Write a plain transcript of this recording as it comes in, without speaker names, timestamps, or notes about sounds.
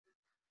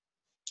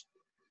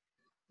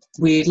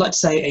We'd like to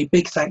say a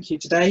big thank you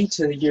today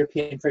to the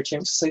European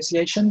Proteomics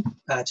Association,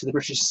 to the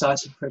British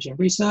Society for Proteome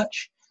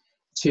Research,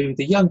 to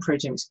the Young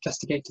Proteomics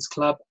Investigators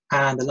Club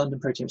and the London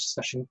Proteomics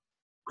Discussion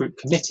Group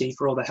Committee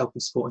for all their help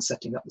and support in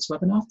setting up this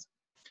webinar.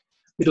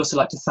 We'd also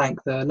like to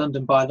thank the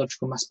London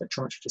Biological Mass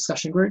Spectrometry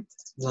Discussion Group,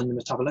 the London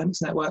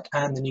Metabolomics Network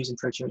and the News and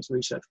Proteomics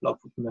Research blog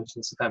for promoting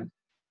this event.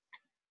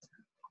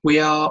 We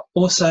are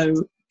also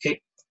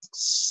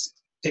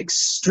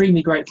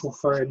extremely grateful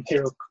for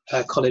Imperial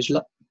College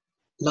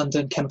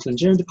London Chemical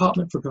Engineering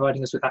Department for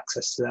providing us with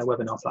access to their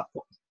webinar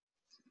platform.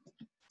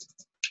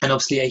 And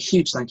obviously a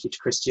huge thank you to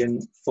Christian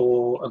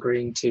for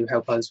agreeing to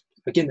help us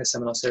begin this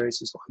seminar series,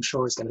 which I'm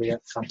sure is going to be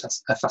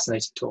a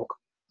fascinating talk.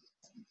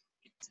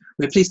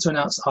 We're pleased to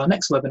announce our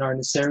next webinar in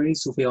the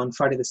series will be on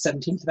Friday the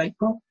 17th of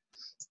April,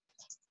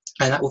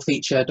 and that will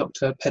feature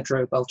Dr.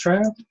 Pedro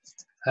Beltrao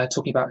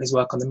talking about his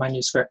work on the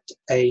manuscript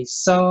A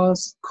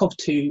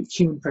SARS-CoV-2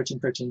 Human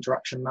Protein-Protein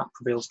Interaction Map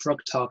Reveals Drug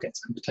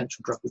Targets and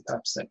Potential Drug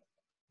Repurposing.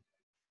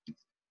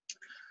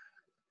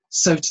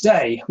 So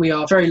today we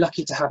are very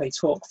lucky to have a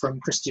talk from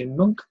Christian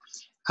Münch.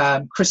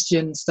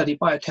 Christian studied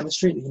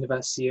biochemistry at the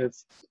University of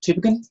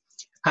Tübingen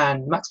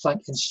and Max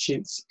Planck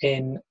Institutes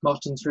in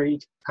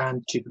Martinsried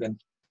and Tübingen.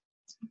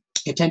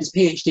 He obtained his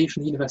PhD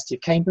from the University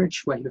of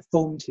Cambridge, where he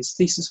performed his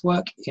thesis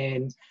work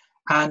in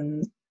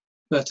Anne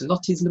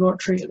Bertolotti's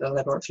laboratory at the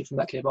Laboratory for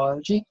Molecular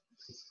Biology.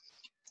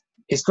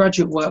 His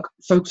graduate work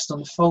focused on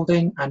the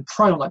folding and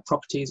prion-like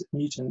properties of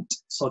mutant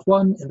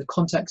SOD1 in the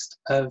context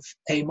of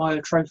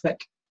amyotrophic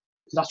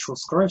lateral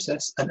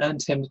sclerosis and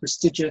earned him the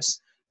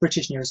prestigious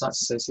British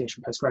Neuroscience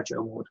Association Postgraduate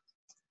Award.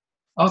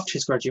 After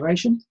his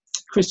graduation,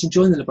 Christian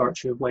joined the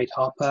laboratory of Wade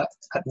Harper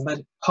at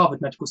the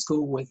Harvard Medical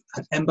School with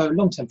an EMBO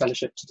long-term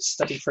fellowship to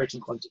study protein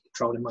quality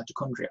control in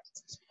mitochondria,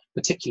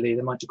 particularly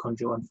the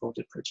mitochondrial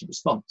unfolded protein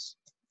response.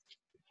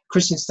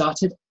 Christian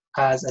started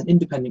as an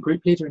independent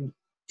group leader in the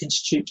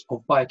Institute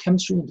of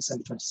Biochemistry in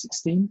December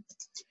 2016.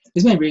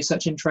 His main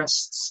research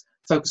interests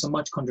focus on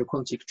mitochondrial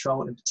quality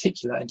control, in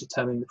particular in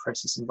determining the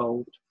process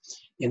involved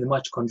in the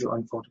mitochondrial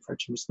unfolded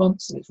protein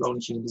response and its role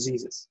in human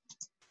diseases.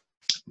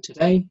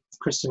 Today,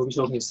 Christian will be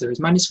talking us through his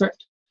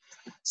manuscript,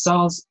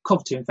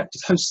 SARS-CoV-2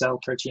 infected host cell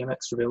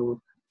proteomics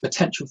reveal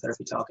potential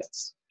therapy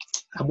targets.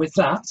 And with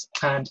that,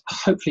 and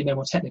hopefully no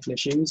more technical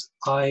issues,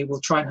 I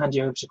will try and hand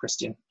you over to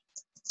Christian.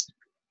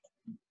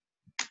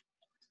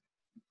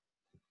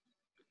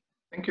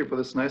 Thank you for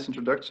this nice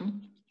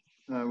introduction.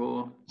 I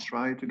will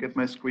try to get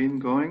my screen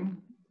going.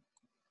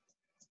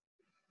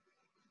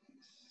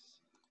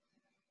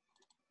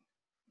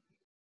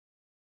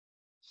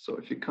 So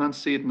if you can't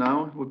see it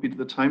now, it would be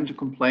the time to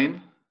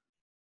complain.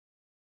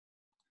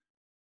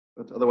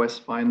 But otherwise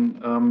fine.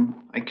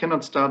 I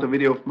cannot start a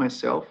video of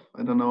myself.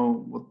 I don't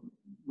know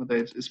whether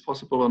it is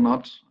possible or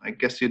not. I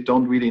guess you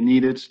don't really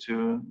need it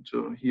to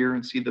hear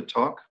and see the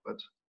talk,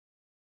 but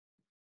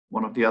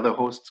one of the other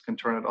hosts can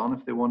turn it on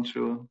if they want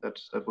to. That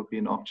would be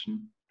an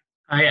option.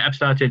 I have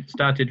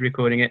started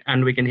recording it,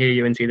 and we can hear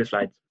you and see the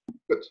slides.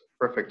 Good,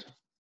 perfect.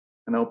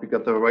 And I hope you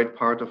got the right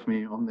part of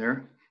me on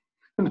there.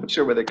 I'm not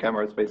sure where the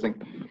camera is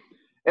facing.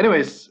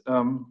 Anyways,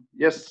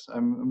 yes,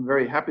 I'm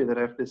very happy that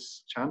I have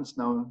this chance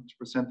now to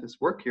present this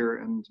work here.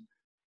 And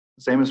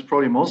same as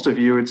probably most of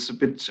you, it's a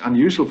bit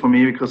unusual for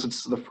me because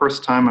it's the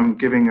first time I'm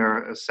giving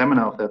a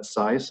seminar of that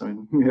size. I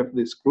mean, we have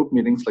these group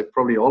meetings like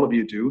probably all of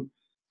you do.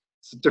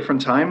 It's a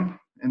different time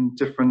and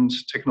different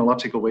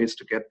technological ways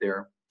to get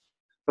there.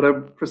 But I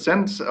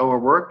present our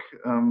work,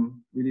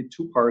 really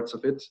two parts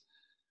of it,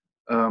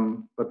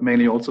 but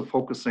mainly also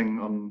focusing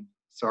on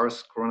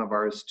SARS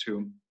coronavirus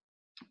 2.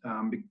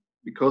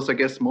 Because I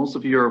guess most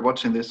of you are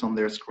watching this on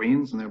their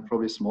screens and they're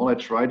probably small, I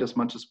tried as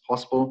much as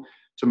possible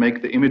to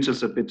make the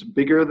images a bit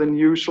bigger than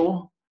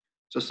usual,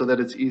 just so that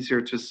it's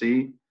easier to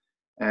see.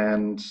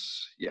 And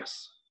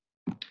yes,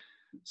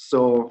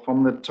 so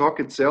from the talk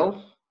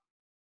itself,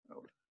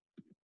 oh,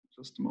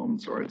 just a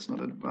moment, sorry, it's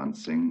not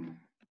advancing.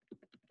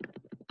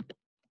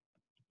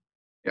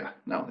 Yeah,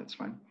 now that's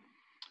fine.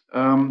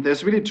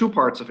 There's really two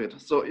parts of it.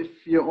 So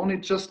if you only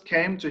just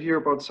came to hear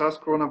about SARS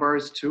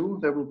coronavirus 2,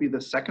 that will be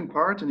the second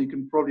part, and you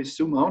can probably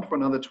zoom out for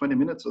another 20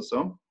 minutes or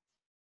so.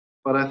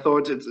 But I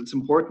thought it's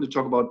important to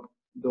talk about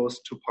those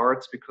two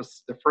parts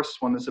because the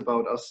first one is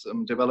about us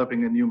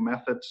developing a new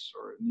method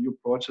or new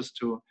approaches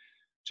to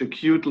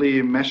acutely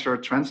measure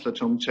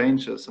translitome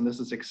changes. And this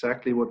is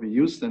exactly what we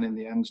use then in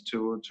the end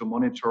to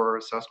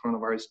monitor SARS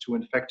coronavirus 2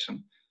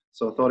 infection.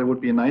 So I thought it would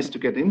be nice to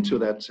get into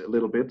that a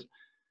little bit.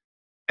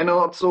 And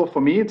also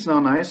for me, it's now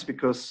nice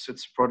because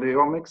it's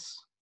proteomics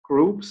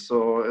group.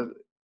 So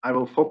I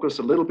will focus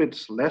a little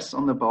bit less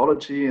on the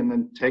biology and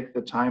then take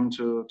the time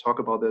to talk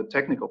about the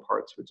technical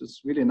parts, which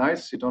is really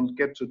nice. You don't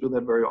get to do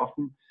that very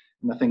often.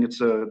 And I think it's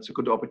a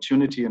good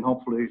opportunity, and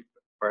hopefully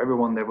for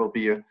everyone, there will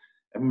be a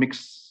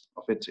mix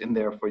of it in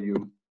there for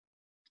you.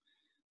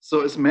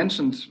 So as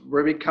mentioned,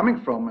 where we're coming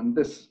from, and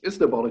this is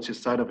the biology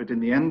side of it in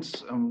the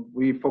end,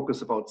 we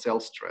focus about cell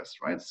stress,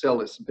 right?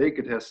 Cell is big,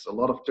 it has a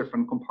lot of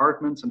different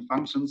compartments and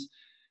functions,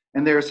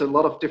 and there's a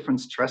lot of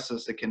different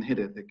stresses that can hit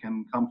it. They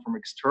can come from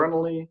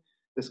externally,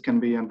 This can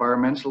be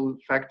environmental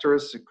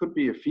factors. It could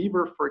be a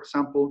fever, for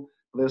example.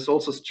 There's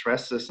also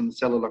stresses in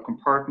cellular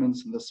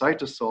compartments in the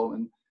cytosol.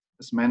 And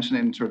as mentioned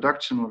in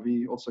introduction, what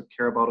we also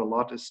care about a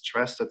lot is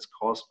stress that's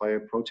caused by a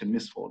protein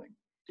misfolding.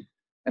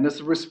 And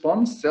as a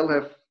response, cells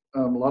have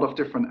a lot of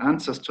different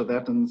answers to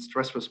that, and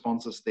stress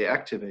responses they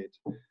activate.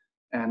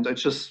 And I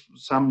just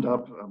summed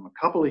up a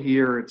couple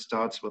here. It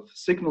starts with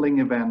signaling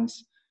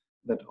events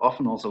that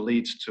often also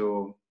lead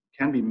to,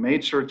 can be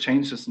major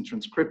changes in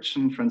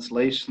transcription,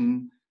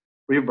 translation,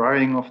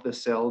 rewiring of the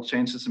cell,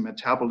 changes in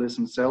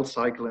metabolism, cell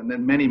cycle, and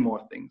then many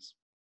more things.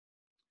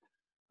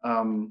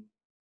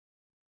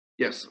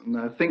 Yes, and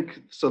I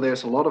think, so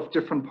there's a lot of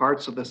different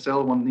parts of the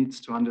cell one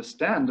needs to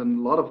understand, and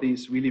a lot of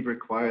these really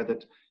require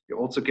that you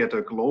also get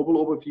a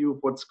global overview of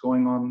what's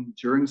going on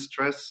during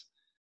stress,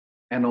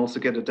 and also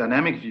get a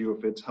dynamic view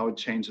of it, how it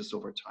changes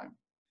over time.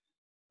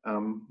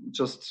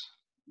 Just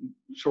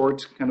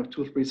short kind of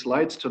 2-3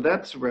 slides to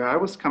that. Where I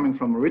was coming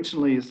from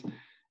originally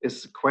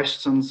is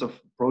questions of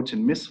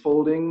protein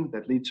misfolding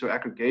that lead to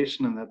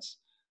aggregation, and that's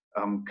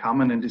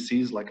common in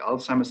disease like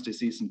Alzheimer's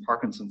disease and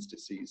Parkinson's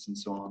disease and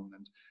so on.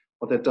 And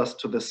what that does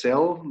to the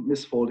cell,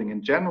 misfolding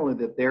in general,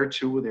 that there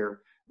too, there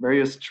are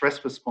various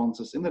stress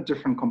responses in the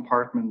different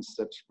compartments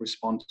that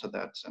respond to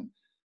that. And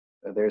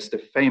there's the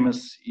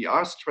famous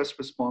ER stress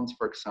response,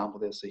 for example.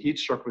 There's a heat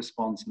shock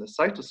response in the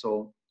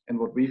cytosol. And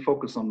what we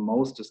focus on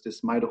most is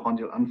this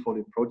mitochondrial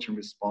unfolded protein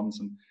response.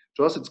 And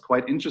to us, it's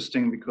quite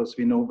interesting because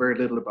we know very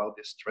little about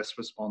this stress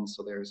response.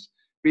 So there's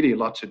really a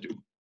lot to do.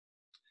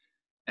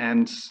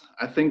 And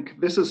I think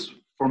this is,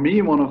 for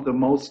me, one of the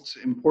most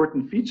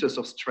important features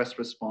of stress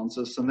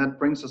responses. And that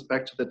brings us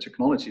back to the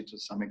technology to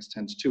some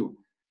extent too.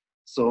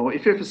 So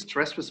if you have a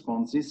stress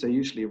response, these are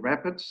usually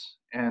rapid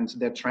and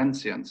they're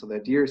transient. So the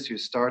idea is you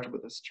start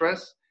with a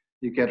stress,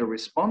 you get a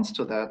response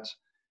to that,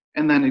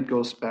 and then it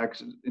goes back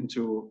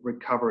into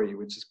recovery,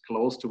 which is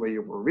close to where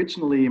you were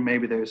originally.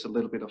 Maybe there's a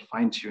little bit of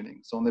fine tuning.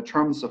 So in the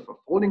terms of a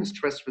folding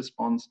stress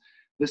response,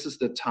 this is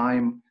the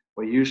time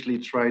where you usually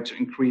try to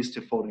increase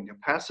the folding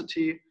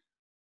capacity.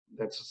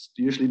 That's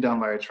usually done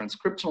via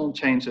transcriptional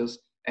changes,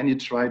 and you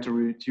try to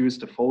reduce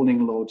the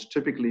folding load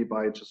typically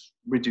by just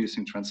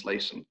reducing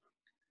translation.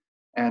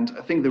 And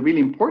I think the really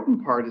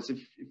important part is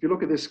if you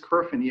look at this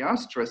curve in ER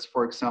stress,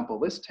 for example,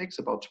 this takes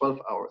about 12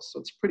 hours,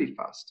 so it's pretty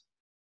fast.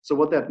 So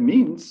what that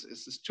means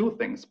is two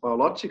things.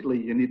 Biologically,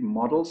 you need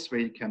models where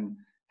you can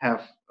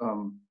have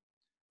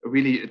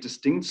a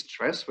distinct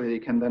stress, where you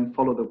can then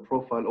follow the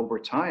profile over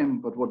time.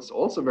 But what's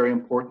also very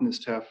important is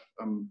to have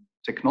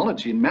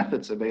technology and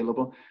methods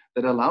available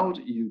that allowed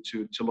you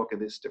to look at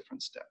these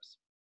different steps.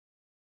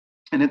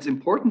 And it's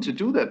important to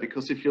do that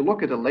because if you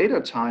look at a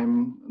later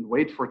time and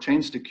wait for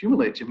change to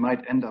accumulate, you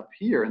might end up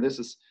here. And this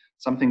is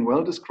something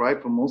well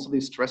described for most of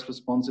these stress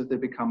responses. They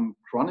become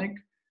chronic.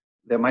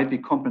 There might be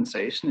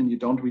compensation and you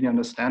don't really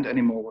understand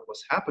anymore what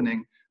was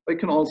happening, but it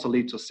can also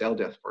lead to cell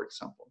death, for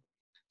example.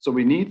 So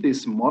we need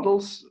these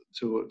models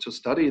to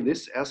study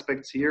these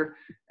aspects here.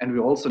 And we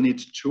also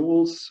need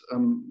tools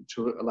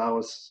to allow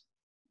us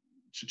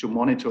to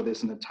monitor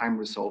this in a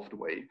time-resolved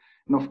way.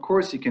 And of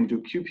course, you can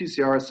do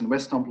qPCRs and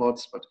Western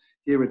blots, but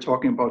here we're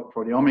talking about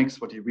proteomics.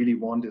 What you really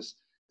want is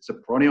a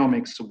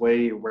proteomics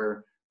way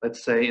where,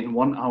 let's say, in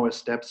 1 hour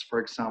steps, for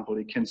example,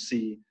 you can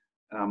see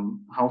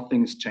how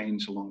things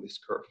change along this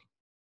curve.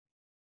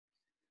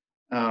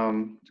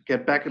 To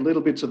get back a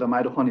little bit to the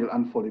mitochondrial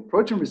unfolded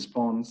protein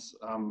response,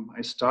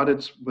 I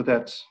started with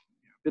that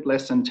a bit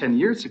less than 10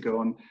 years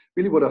ago. And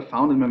really what I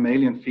found in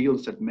mammalian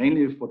fields that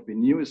mainly what we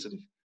knew is that if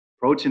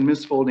protein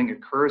misfolding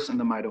occurs in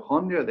the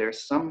mitochondria,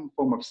 there's some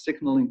form of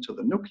signaling to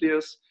the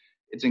nucleus.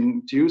 It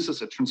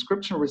induces a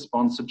transcriptional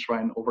response to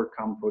try and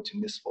overcome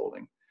protein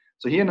misfolding.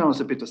 So here now is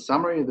a bit of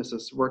summary. This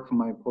is work from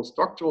my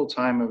postdoctoral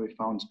time where we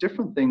found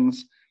different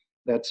things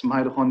that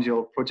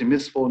mitochondrial protein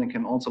misfolding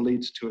can also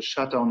lead to a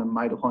shutdown in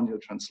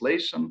mitochondrial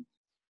translation.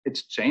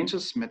 It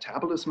changes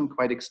metabolism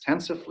quite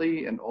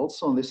extensively. And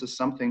also, and this is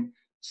something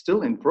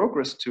still in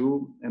progress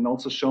too, and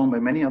also shown by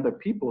many other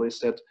people, is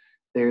that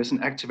there is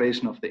an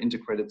activation of the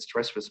integrated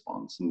stress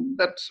response. And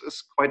that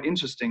is quite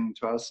interesting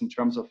to us in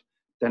terms of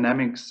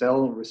dynamic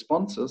cell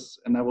responses.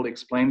 And I will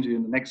explain to you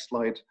in the next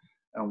slide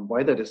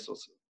why that is so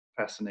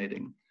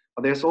fascinating.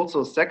 But there's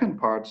also a second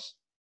part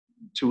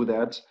to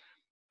that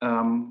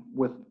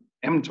with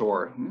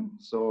mTOR.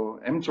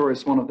 So mTOR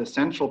is one of the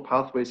central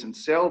pathways in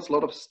cells. A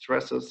lot of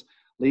stresses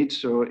lead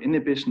to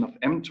inhibition of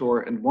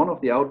mTOR, and one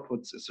of the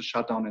outputs is a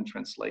shutdown in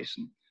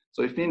translation.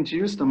 So if we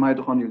induce the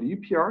mitochondrial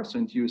UPR, so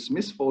induce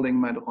misfolding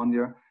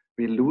mitochondria,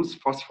 we lose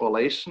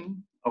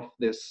phosphorylation of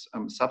this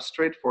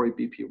substrate for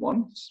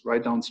BP1, it's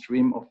right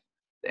downstream of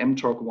the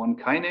mTORC1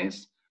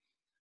 kinase.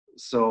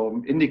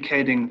 So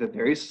indicating that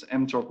there is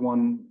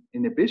mTORC1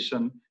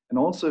 inhibition. And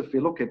also if we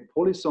look at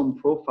polysome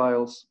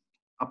profiles,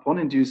 upon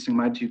inducing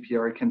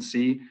mito-UPR, you can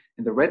see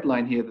in the red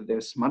line here that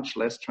there's much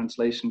less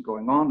translation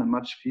going on and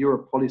much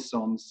fewer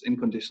polysomes in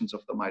conditions of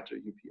the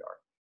mito-UPR.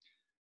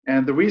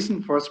 And the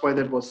reason for us why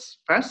that was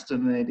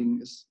fascinating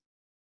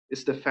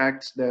is the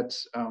fact that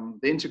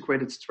the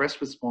integrated stress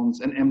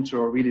response and mTOR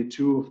are really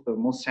two of the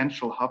most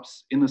central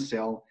hubs in a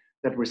cell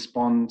that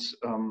respond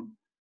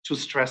to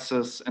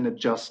stresses and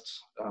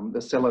adjust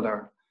the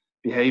cellular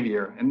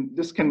behavior. And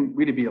this can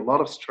really be a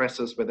lot of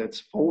stresses, whether it's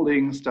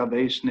folding,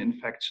 starvation,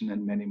 infection,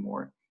 and many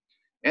more.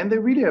 And they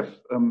really have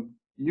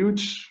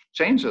huge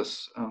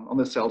changes on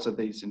the cells that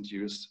these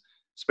induce.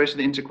 Especially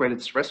the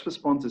integrated stress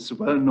response is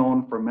well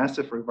known for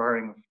massive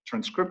rewiring of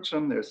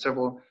transcription. There are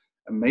several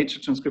major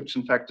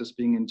transcription factors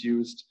being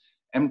induced.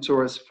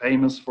 mTOR is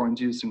famous for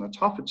inducing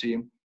autophagy.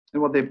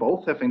 And what they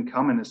both have in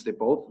common is they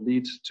both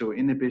lead to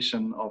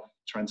inhibition of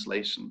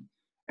translation.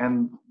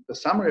 And the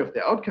summary of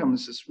the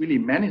outcomes is really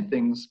many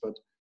things, but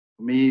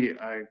for me,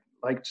 I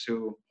like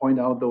to point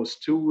out those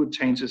two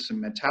changes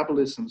in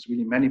metabolisms,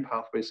 really many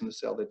pathways in the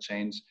cell that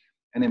change,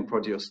 and in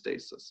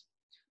proteostasis.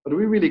 But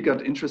we really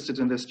got interested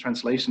in this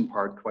translation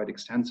part quite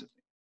extensively.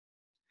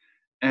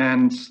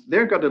 And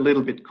there got a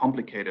little bit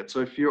complicated.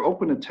 So if you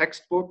open a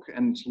textbook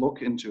and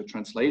look into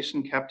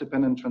translation,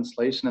 cap-dependent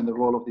translation, and the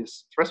role of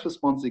this stress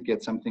response, you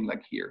get something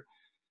like here.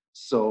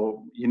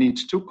 So you need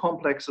two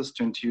complexes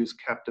to induce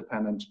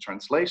cap-dependent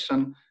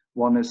translation.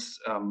 One is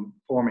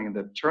forming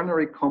the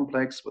ternary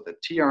complex with a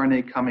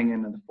tRNA coming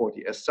in the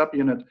 40S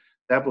subunit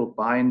that will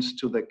bind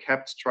to the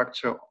capped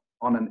structure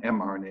on an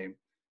mRNA.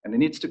 And it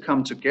needs to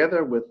come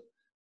together with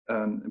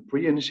a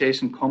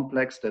pre-initiation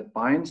complex that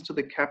binds to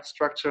the capped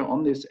structure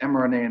on this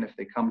mRNA. And if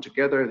they come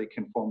together, they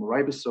can form a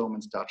ribosome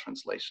and start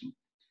translation.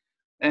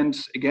 And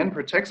again,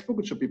 per textbook,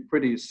 it should be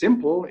pretty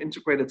simple.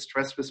 Integrated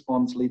stress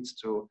response leads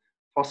to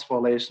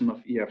phosphorylation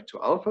of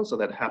EF2 alpha. So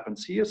that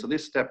happens here. So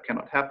this step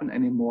cannot happen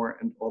anymore,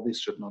 and all this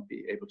should not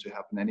be able to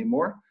happen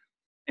anymore.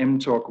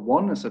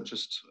 mTORC1, as I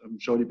just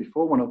showed you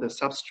before, one of the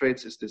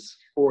substrates is this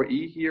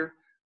 4E here,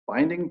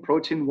 binding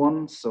protein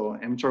 1. So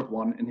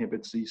mTORC1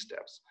 inhibits these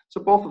steps.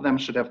 So both of them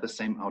should have the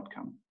same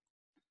outcome.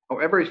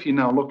 However, if you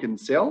now look in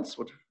cells,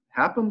 what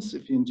happens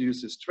if you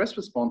induce these stress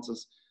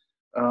responses,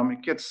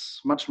 it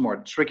gets much more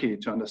tricky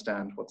to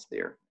understand what's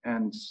there.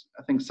 And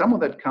I think some of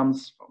that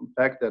comes from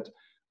the fact that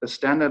the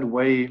standard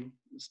way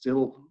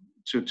still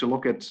to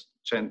look at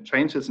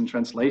changes in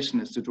translation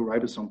is to do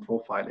ribosome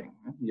profiling.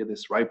 Here,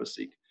 this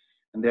RiboSeq.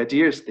 And the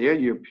idea is there,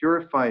 you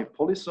purify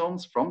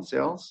polysomes from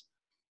cells,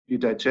 you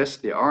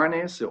digest the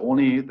RNAs, so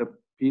only the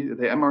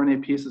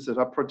mRNA pieces that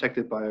are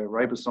protected by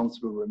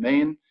ribosomes will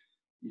remain.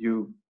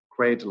 You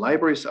create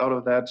libraries out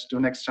of that, do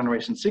next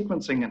generation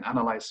sequencing, and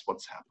analyze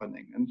what's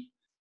happening. And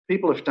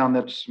people have done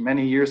that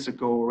many years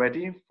ago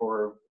already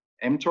for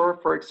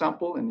mTOR, for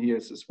example. And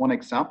here's this one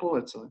example.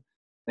 It's a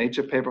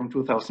Nature paper from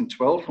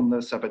 2012 from the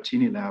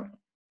Sabatini lab.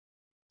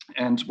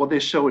 And what they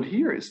showed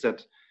here is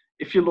that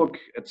if you look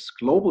at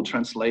global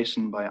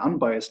translation by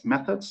unbiased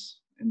methods,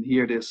 and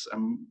here it is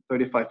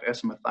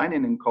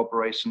 35S-methionine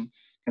incorporation,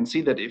 you can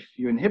see that if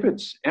you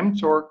inhibit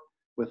mTOR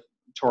with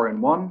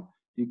taurin-1,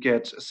 you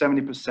get a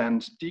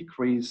 70%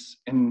 decrease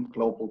in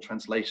global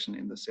translation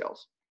in the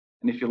cells.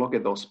 And if you look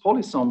at those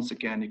polysomes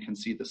again, you can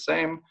see the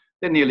same.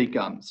 They're nearly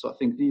gone. So I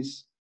think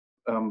these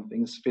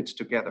things fit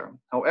together.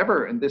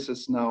 However, and this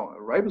is now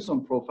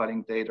ribosome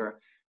profiling data,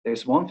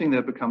 there's one thing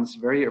that becomes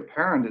very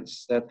apparent.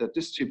 It's that the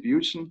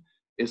distribution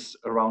is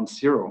around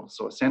 0.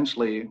 So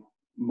essentially,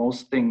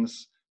 most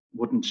things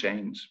wouldn't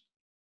change.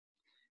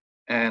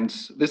 And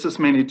this is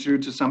mainly due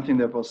to something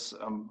that was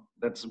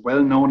that's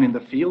well known in the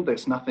field.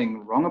 There's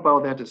nothing wrong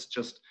about that. It's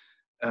just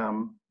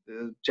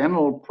the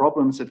general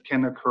problems that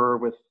can occur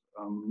with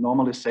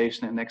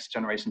normalization and next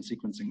generation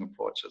sequencing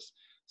approaches.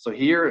 So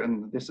here,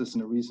 and this is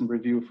in a recent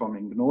review from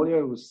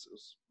Ingnolia, who's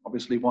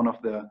obviously one of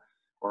the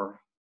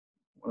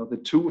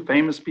two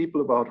famous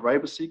people about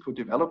RiboSeq who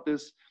developed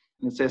this.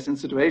 And it says, in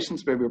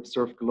situations where we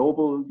observe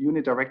global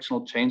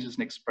unidirectional changes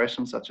in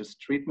expression, such as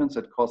treatments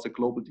that cause a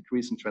global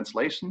decrease in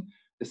translation,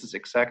 this is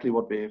exactly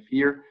what we have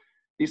here.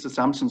 These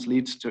assumptions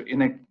lead to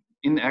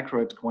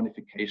inaccurate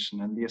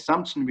quantification. And the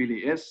assumption really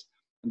is,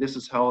 and this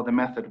is how the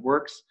method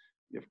works,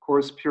 you of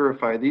course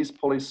purify these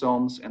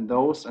polysomes and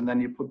those, and then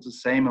you put the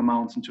same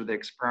amounts into the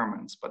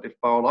experiments. But if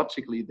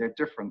biologically they're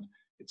different,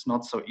 it's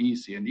not so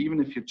easy. And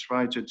even if you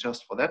try to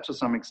adjust for that to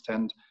some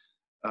extent,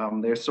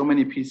 there's so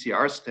many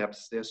PCR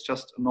steps, there's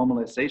just a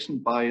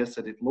normalization bias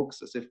that it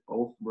looks as if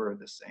both were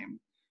the same.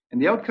 And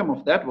the outcome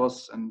of that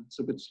was, and it's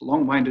a bit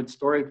long-winded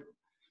story,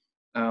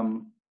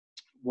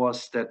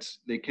 was that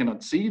they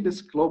cannot see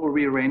this global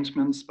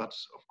rearrangements, but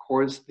of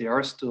course there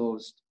are still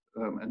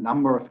a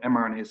number of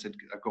mRNAs that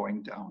are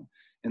going down.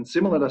 And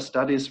similar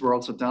studies were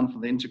also done for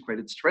the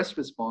integrated stress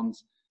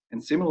response.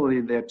 And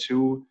similarly, there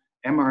too,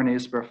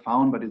 mRNAs were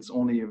found, but it's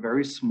only a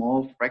very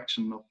small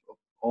fraction of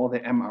all the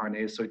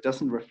mRNAs. So it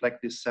doesn't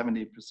reflect this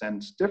 70%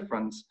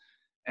 difference.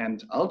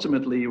 And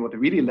ultimately, what it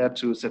really led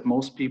to is that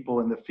most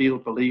people in the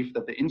field believe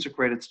that the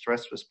integrated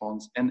stress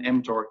response and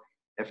mTOR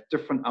have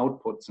different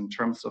outputs in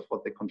terms of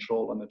what they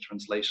control on a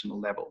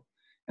translational level.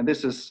 And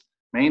this is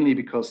mainly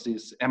because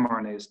these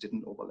mRNAs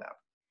didn't overlap.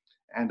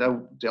 And I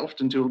delved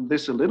into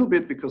this a little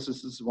bit because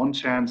this is one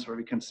chance where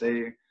we can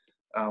say,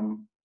 I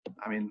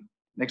mean,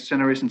 next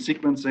generation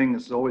sequencing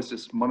is always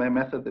this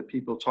method that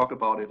people talk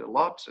about it a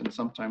lot, and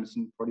sometimes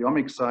in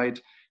proteomics side,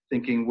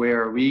 thinking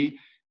where are we?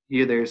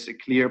 Here there's a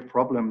clear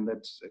problem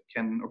that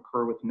can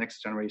occur with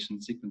next generation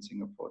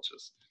sequencing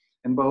approaches.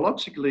 And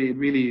biologically, it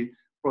really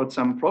brought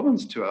some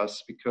problems to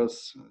us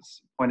because,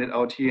 as pointed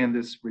out here in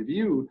this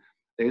review,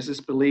 there's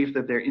this belief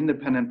that there are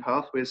independent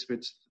pathways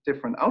with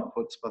different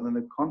outputs, but in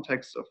the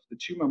context of the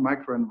tumor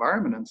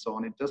microenvironment and so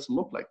on, it doesn't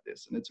look like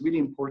this. And it's really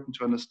important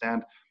to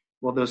understand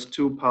what those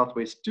two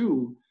pathways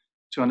do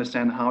to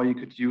understand how you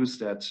could use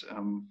that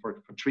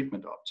for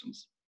treatment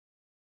options.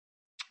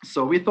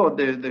 So we thought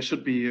there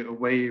should be a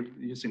way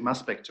using mass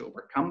spec to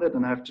overcome that,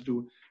 and I have to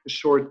do a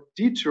short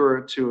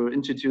detour to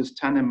introduce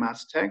tandem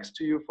mass tags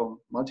to you for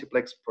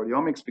multiplex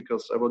proteomics,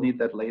 because I will need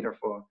that later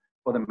for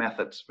the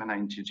method when I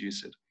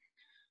introduce it.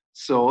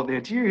 So the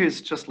idea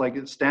is just like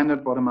a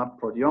standard bottom-up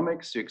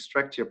proteomics. You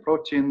extract your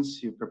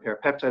proteins, you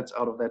prepare peptides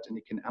out of that, and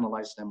you can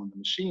analyze them on the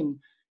machine.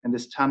 And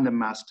this tandem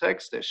mass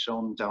tags, they're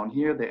shown down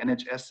here. They're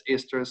NHS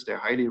esters. They're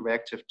highly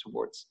reactive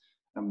towards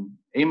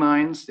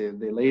amines.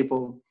 They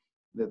label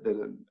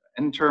the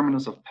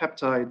N-terminus of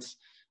peptides,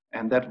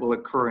 and that will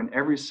occur in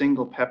every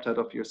single peptide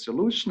of your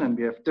solution. And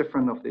we have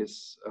different of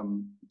these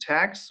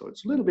tags. So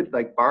it's a little bit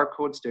like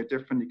barcodes. They're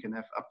different. You can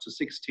have up to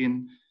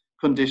 16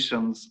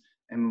 conditions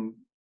and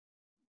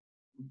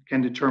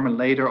can determine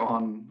later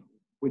on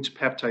which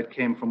peptide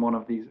came from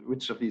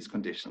which of these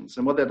conditions.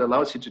 And what that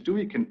allows you to do,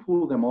 you can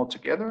pool them all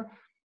together.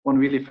 One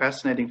really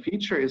fascinating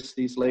feature is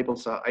these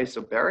labels are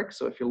isobaric.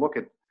 So if you look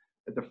at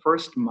the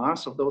first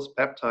mass of those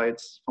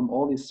peptides from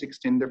all these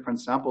 16 different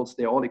samples,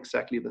 they're all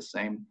exactly the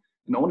same.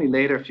 And only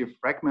later, if you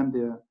fragment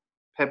the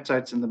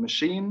peptides in the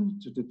machine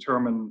to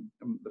determine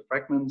the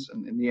fragments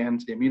and in the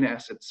end, the amino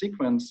acid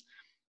sequence,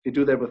 if you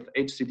do that with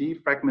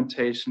HCD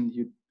fragmentation,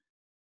 you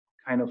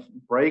kind of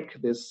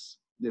break this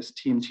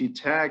TMT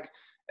tag,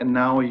 and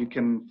now you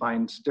can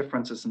find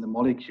differences in the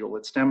molecule.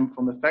 It stems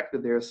from the fact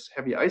that there's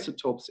heavy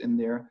isotopes in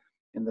there.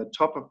 In the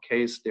top of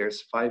case,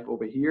 there's 5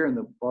 over here. In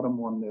the bottom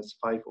one, there's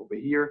 5 over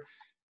here.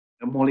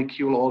 The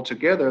molecule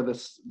altogether,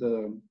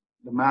 the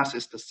mass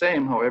is the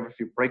same. However, if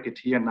you break it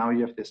here, now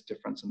you have this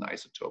difference in the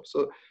isotope.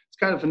 So it's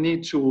kind of a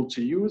neat tool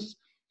to use.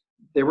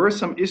 There were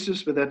some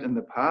issues with that in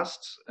the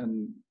past,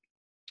 and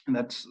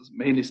that's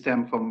mainly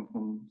stemmed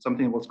from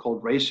something that was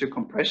called ratio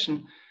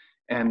compression.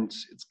 And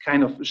it's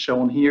kind of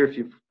shown here. If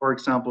you, for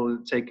example,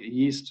 take a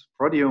yeast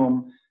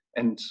proteome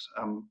and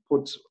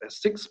put a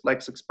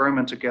 6-plex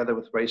experiment together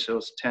with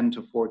ratios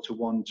 10:4 to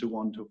 1 to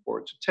 1 to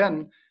 4 to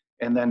 10,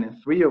 and then in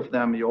 3 of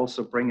them, you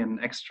also bring an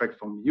extract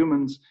from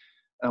humans.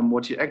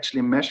 What you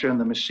actually measure in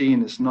the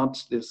machine is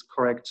not this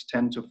correct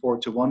 10:4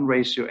 to 1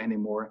 ratio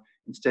anymore.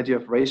 Instead, you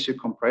have ratio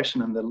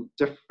compression, and the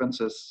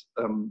differences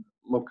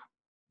look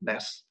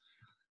less.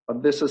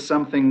 But this is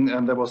something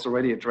that was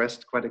already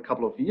addressed quite a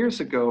couple of years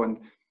ago. And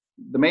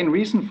the main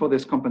reason for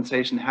this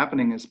compensation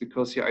happening is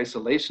because your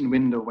isolation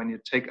window, when you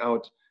take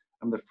out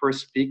the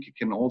first peak, you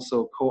can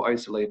also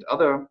co-isolate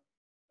other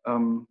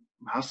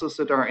masses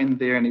that are in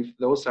there. And if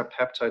those are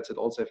peptides that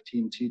also have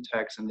TMT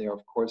tags in there,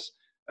 of course,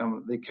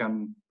 they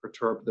can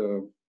perturb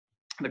the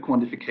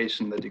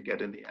quantification that you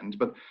get in the end.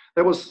 But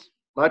that was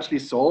largely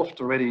solved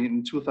already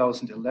in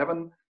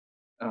 2011.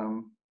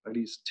 At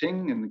least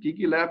Ting in the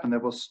Gigi lab, and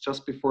that was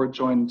just before I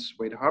joined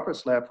Wade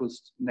Harper's lab,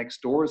 was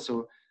next door.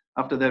 So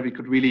after that, we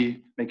could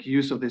really make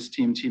use of this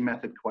TMT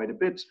method quite a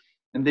bit.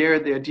 And there,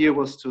 the idea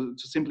was to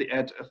simply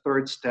add a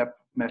 3rd step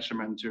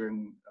measurement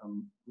during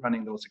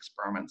running those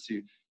experiments.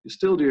 You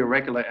still do a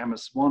regular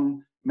MS1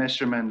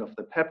 measurement of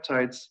the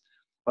peptides,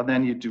 but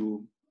then you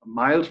do a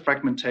mild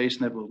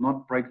fragmentation that will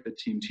not break the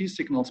TMT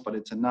signals, but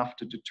it's enough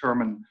to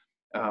determine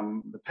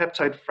the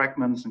peptide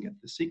fragments and get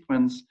the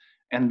sequence.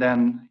 And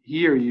then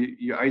here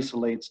you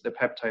isolate the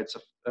peptides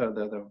of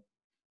the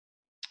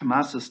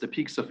masses, the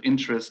peaks of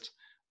interest,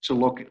 to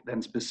look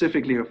then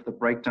specifically of the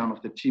breakdown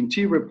of the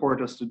TMT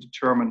reporters to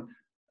determine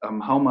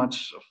how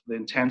much of the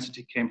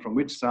intensity came from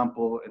which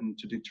sample, and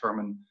to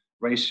determine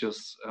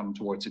ratios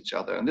towards each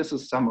other. And this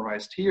is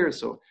summarized here.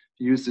 So if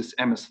you use this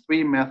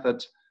MS3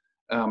 method,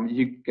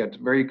 you get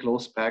very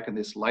close back in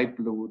this light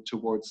blue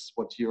towards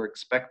what you're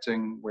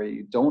expecting, where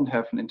you don't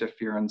have an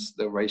interference,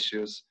 the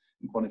ratios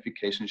and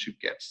quantification you should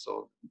get.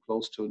 So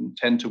close to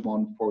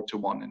 10:1,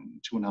 4:1,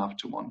 and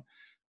 2.5:1.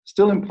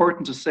 Still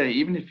important to say,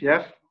 even if you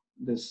have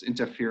this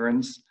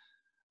interference,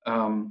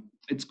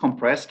 it's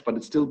compressed, but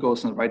it still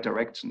goes in the right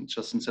direction.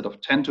 Just instead of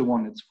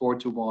 10:1, it's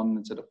 4:1.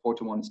 Instead of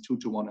 4:1, it's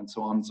 2:1, and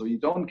so on. So you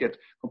don't get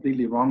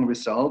completely wrong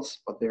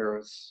results, but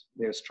they're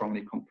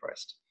strongly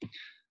compressed.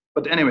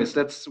 But anyways,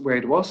 that's where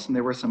it was, and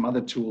there were some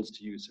other tools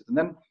to use it. And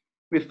then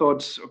we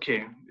thought,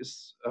 okay,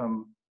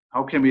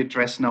 how can we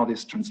address now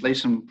this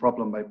translation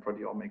problem by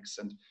proteomics?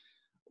 And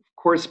of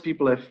course,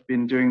 people have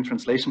been doing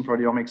translation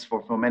proteomics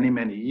for many,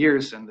 many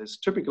years. And this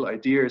typical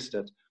idea is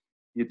that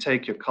you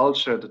take your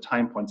culture at the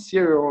time point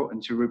 0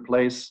 and you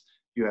replace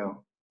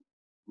your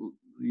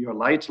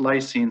light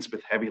lysines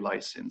with heavy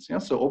lysines. Yeah?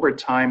 So over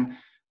time,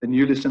 the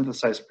newly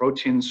synthesized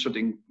proteins should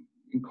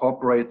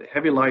incorporate the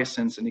heavy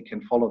license, and you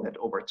can follow that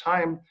over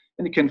time,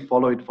 and you can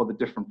follow it for the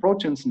different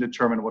proteins and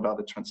determine what are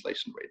the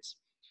translation rates.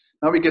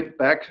 Now we get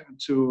back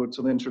to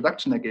the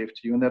introduction I gave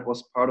to you, and that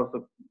was part of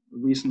the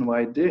reason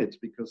why I did,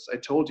 because I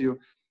told you,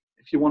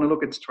 if you want to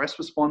look at stress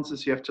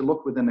responses, you have to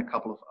look within a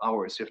couple of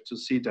hours. You have to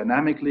see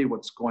dynamically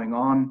what's going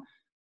on,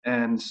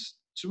 and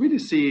to really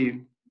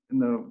see in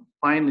the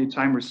finely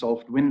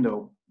time-resolved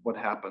window what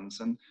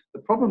happens. And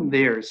the problem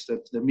there is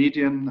that the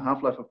median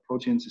half-life of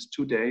proteins is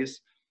 2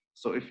 days.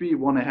 So if we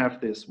want to have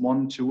this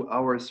 1-2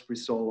 hours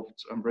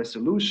resolved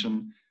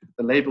resolution,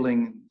 the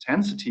labeling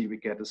intensity we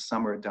get is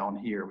somewhere down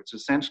here, which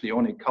is essentially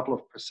only a couple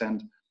of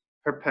percent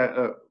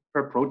per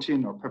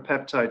protein or per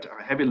peptide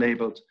are heavy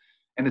labeled,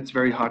 and it's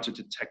very hard to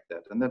detect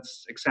that. And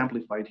that's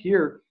exemplified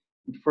here.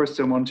 First,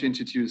 I want to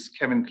introduce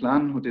Kevin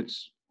Klan, who did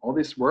all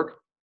this work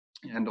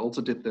and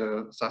also did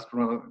the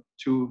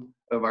SARS-CoV-2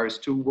 virus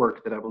 2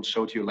 work that I will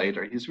show to you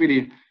later. He's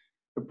really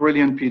a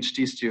brilliant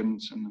PhD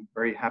student, and I'm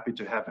very happy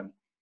to have him.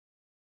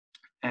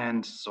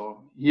 And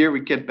so here we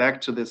get back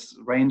to this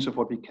range of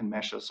what we can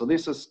measure. So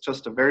this is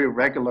just a very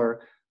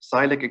regular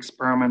Silac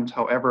experiment,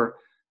 however,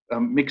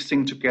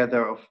 mixing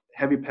together of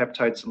heavy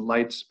peptides and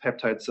light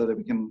peptides so that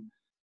we can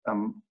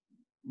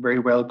very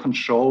well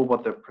control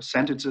what the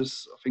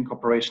percentages of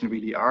incorporation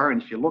really are.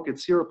 And if you look at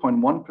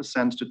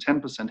 0.1% to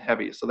 10%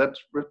 heavy, so that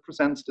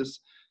represents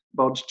this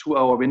about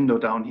 2-hour window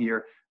down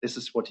here, this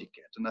is what you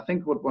get. And I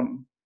think what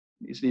one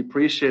easily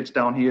appreciates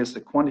down here is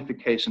the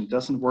quantification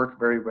doesn't work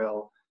very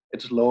well.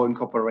 It's low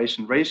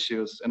incorporation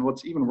ratios. And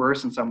what's even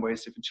worse in some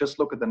ways, if you just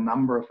look at the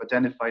number of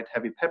identified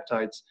heavy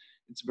peptides,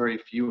 it's very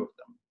few of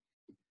them.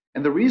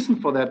 And the reason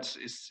for that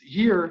is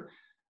here,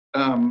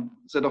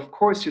 that of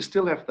course you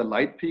still have the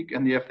light peak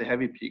and you have the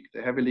heavy peak.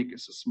 The heavy peak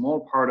is a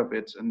small part of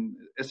it. And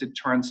as it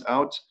turns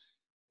out,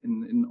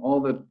 in all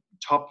the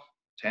top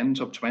 10,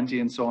 top 20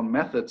 and so on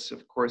methods,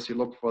 of course you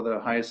look for the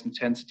highest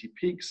intensity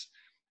peaks,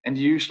 and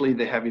usually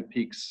the heavy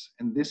peaks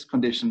in these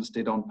conditions,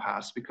 they don't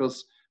pass,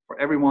 because for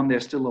everyone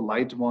there's still a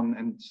light one.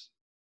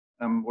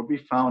 And what we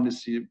found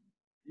is you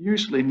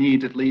usually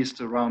need at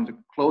least around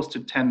close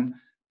to 10%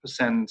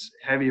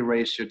 heavy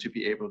ratio to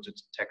be able to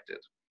detect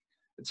it.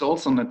 It's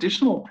also an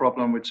additional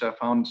problem, which I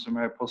found in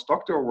my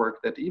postdoctoral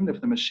work, that even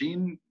if the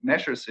machine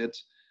measures it,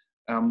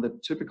 the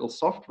typical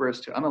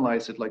softwares to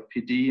analyze it, like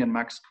PD and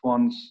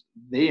MaxQuant,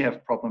 they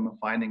have problem in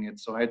finding it.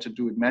 So I had to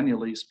do it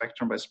manually,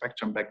 spectrum by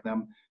spectrum back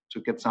then,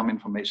 to get some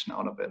information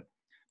out of it.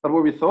 But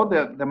what we thought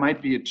that there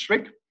might be a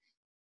trick,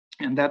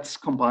 and that's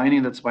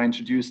combining, that's why I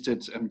introduced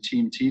it,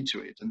 TMT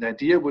to it. And the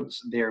idea would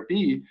there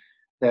be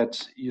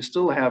that you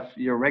still have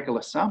your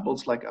regular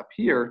samples like up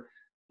here,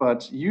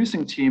 but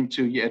using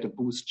TM2, you add a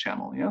boost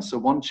channel. Yeah? So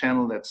one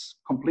channel that's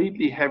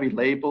completely heavy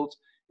labeled,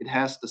 it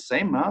has the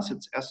same mass,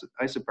 it's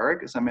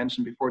isobaric, as I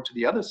mentioned before, to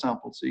the other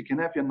samples. So you can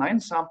have your 9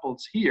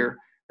 samples here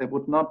that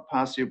would not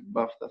pass you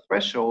above the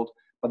threshold,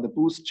 but the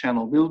boost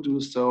channel will do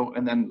so.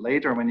 And then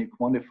later, when you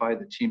quantify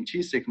the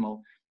TMT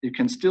signal, you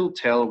can still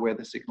tell where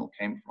the signal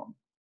came from.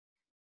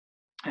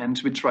 And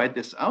we tried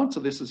this out. So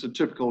this is a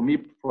typical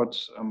MEPROT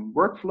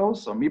workflow.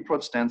 So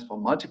MEPROT stands for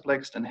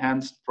Multiplexed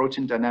Enhanced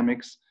Protein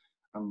Dynamics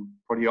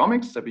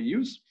Proteomics that we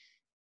use.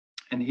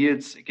 And here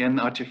it's, again,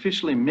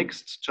 artificially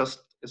mixed, just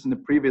as in the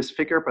previous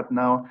figure, but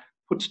now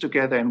put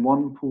together in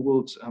one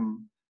pooled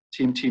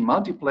TMT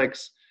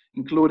multiplex,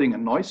 including a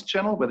noise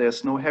channel where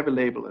there's no heavy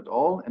label at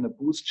all, and a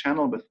boost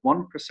channel with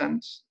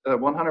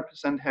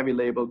 100% heavy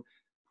labeled,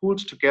 pooled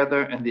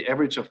together, and the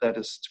average of that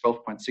is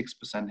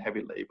 12.6%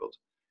 heavy labeled.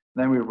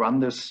 Then we run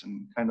this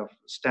in kind of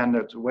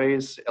standard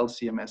ways,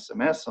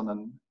 LCMS-MS on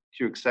an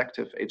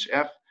QExactive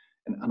HF,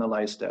 and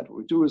analyze that. What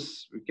we do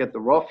is we get the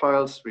raw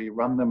files, we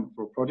run them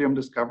for Proteome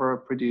Discover,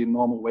 pretty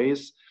normal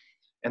ways.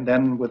 And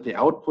then with the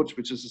output,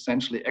 which is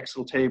essentially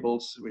Excel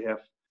tables, we have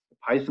a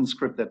Python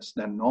script that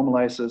then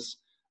normalizes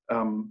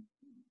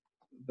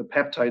the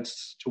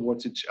peptides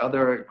towards each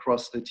other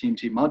across the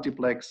TMT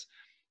multiplex.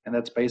 And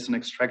that's based on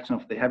extraction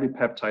of the heavy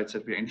peptides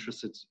that we're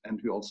interested in,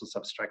 and we also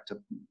subtract a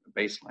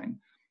baseline.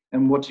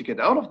 And what you get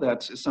out of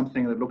that is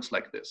something that looks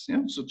like this.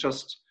 Yeah? So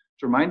just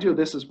to remind you,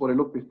 this is what it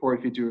looked before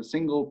if you do a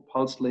single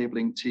pulse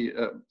labeling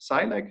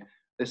Silac.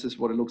 This is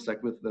what it looks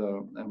like with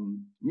the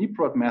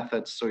MEPROT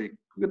method. So you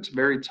get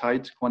very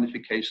tight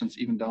quantifications,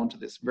 even down to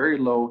this very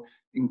low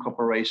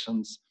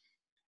incorporations.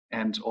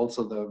 And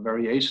also the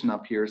variation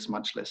up here is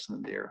much less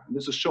than there. And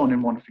this is shown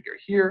in one figure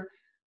here.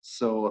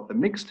 So the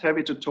mixed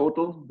heavy to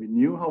total, we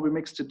knew how we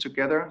mixed it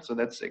together. So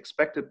that's the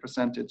expected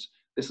percentage.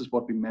 This is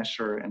what we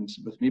measure. And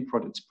with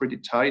MEPROT, it's pretty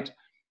tight.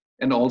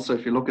 And also,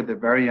 if you look at the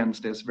variance,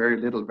 there's very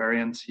little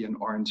variance here in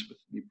orange with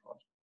MEPROT.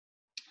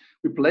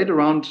 We played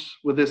around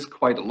with this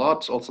quite a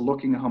lot, also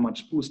looking at how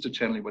much booster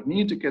channel you would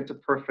need to get the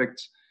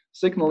perfect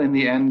signal in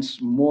the end.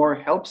 More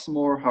helps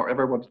more.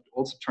 However, what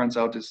also turns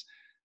out is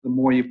the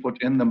more you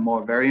put in, the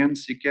more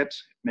variance you get.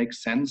 It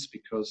makes sense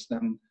because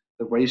then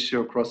the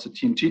ratio across the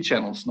TMT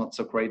channel is not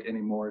so great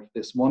anymore if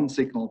this one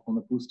signal from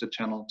the booster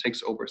channel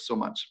takes over so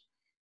much.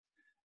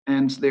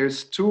 And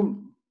there's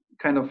two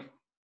kind of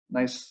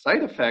nice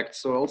side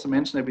effects. So I also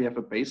mentioned that we have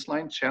a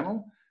baseline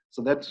channel.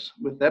 So that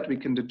with that, we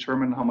can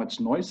determine how much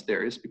noise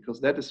there is,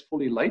 because that is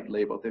fully light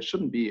labeled. There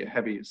shouldn't be a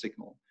heavy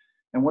signal.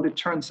 And what it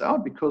turns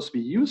out, because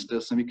we use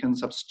this and we can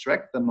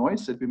subtract the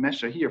noise that we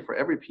measure here for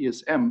every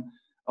PSM,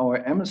 our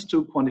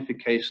MS2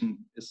 quantification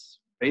is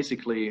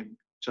basically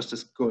just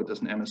as good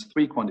as an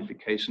MS3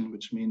 quantification,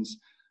 which means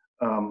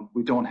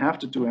we don't have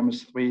to do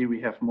MS3,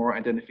 we have more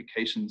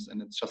identifications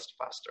and it's just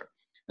faster.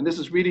 And this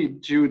is really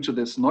due to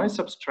this noise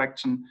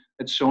subtraction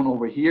that's shown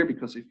over here,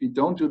 because if we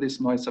don't do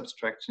this noise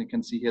subtraction, you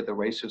can see here the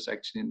ratio is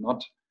actually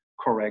not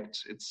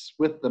correct. It's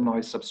with the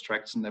noise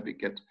subtraction that we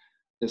get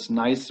this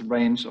nice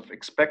range of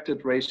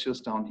expected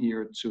ratios down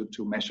here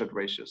to measured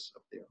ratios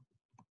up there.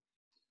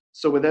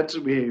 So with that,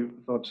 we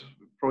thought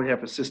we probably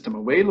have a system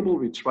available.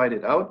 We tried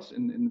it out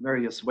in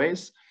various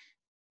ways.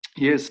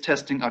 Here's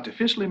testing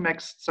artificially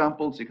maxed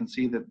samples. You can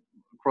see that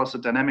across a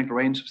dynamic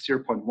range of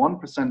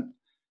 0.1%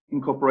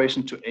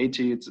 incorporation to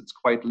 80, it's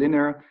quite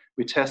linear.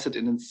 We tested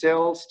it in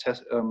cells,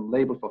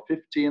 labeled for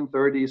 15,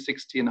 30,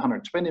 60, and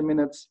 120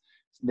 minutes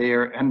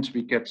there, and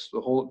we get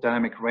the whole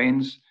dynamic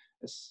range.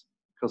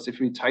 Because if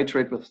we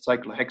titrate with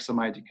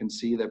cyclohexamide, you can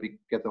see that we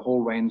get the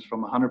whole range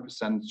from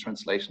 100%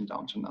 translation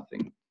down to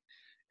nothing.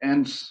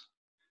 And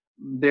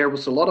there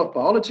was a lot of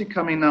biology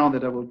coming now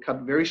that I will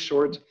cut very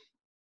short,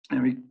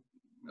 and we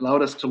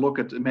allowed us to look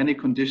at many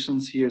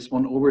conditions. Here's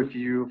one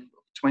overview of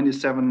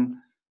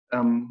 27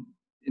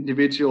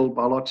 individual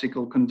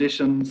biological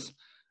conditions.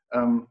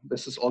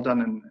 This is all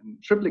done in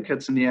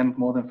triplicates in the end,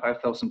 more than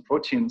 5,000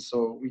 proteins.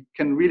 So we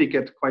can really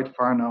get quite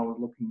far now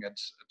looking at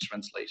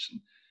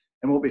translation.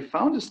 And what we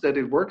found is that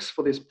it works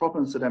for these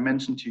problems that I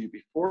mentioned to you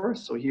before.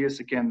 So here's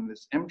again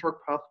this mTOR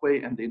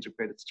pathway and the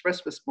integrated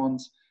stress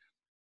response.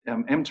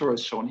 mTOR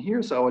is shown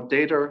here. So our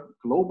data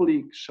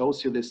globally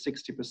shows you this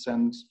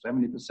 60%,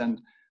 70%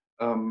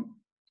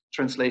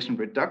 translation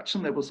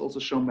reduction that was also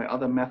shown by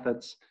other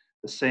methods.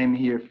 The same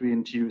here if we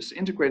induce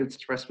integrated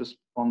stress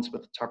response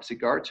with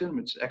tarpsigartin,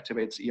 which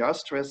activates ER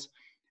stress.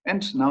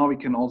 And now we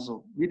can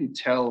also really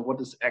tell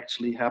what is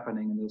actually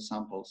happening in those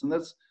samples. And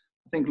that's,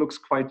 I think, looks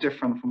quite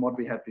different from what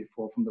we had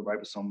before from the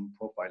ribosome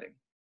profiling.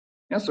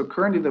 Yeah, so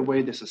currently the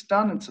way this is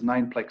done, it's a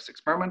 9-plex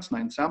experiments,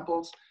 9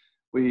 samples.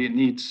 We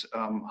need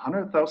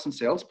 100,000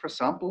 cells per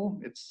sample.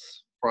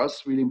 It's, for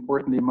us, really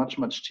importantly, much,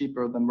 much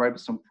cheaper than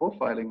ribosome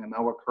profiling. And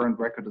our current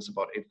record is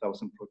about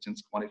 8,000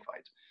 proteins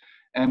quantified.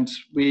 And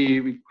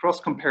we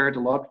cross-compared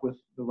a lot with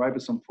the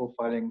ribosome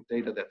profiling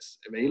data that's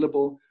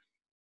available.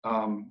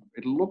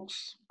 It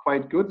looks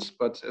quite good,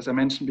 but as I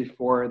mentioned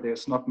before,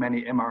 there's not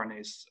many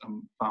mRNAs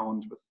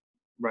found with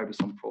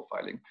ribosome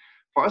profiling.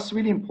 For us,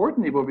 really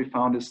importantly, what we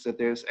found is that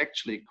there's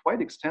actually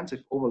quite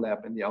extensive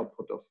overlap in the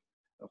output of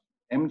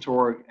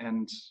mTOR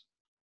and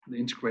the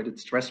integrated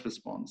stress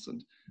response.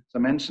 And as I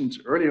mentioned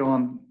earlier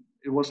on,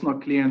 it was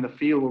not clear in the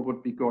field what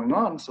would be going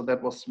on, so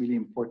that was a really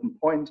important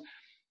point.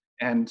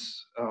 And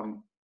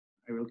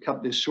I will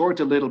cut this short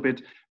a little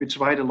bit. We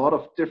tried a lot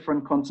of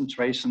different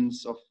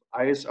concentrations of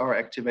ISR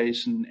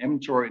activation,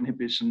 mTOR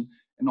inhibition,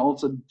 and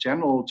also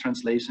general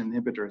translation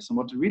inhibitors. And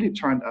what really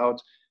turned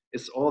out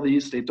is all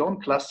these, they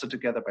don't cluster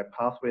together by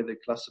pathway, they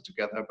cluster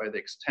together by the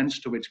extent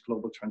to which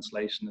global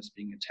translation is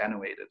being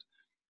attenuated.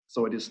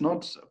 So it is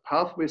not a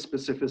pathway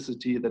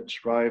specificity that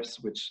drives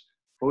which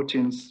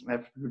proteins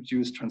have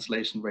reduced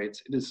translation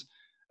rates. It is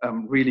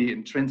really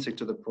intrinsic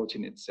to the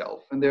protein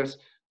itself. And there's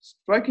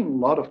striking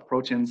lot of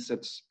proteins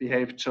that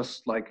behave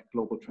just like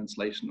global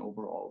translation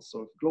overall.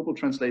 So if global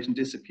translation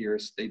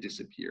disappears, they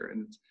disappear.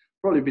 And it's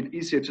probably a bit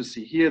easier to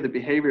see here. The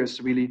behavior is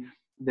really,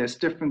 there's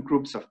different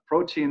groups of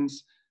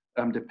proteins,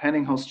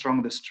 depending how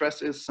strong the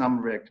stress is.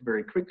 Some react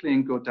very quickly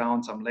and go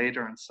down, some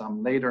later and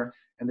some later.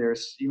 And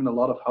there's even a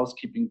lot of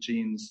housekeeping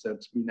genes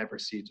that we never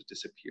see to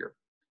disappear.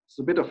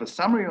 So a bit of a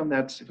summary on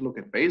that. If you look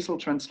at basal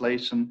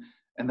translation,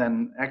 and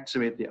then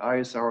activate the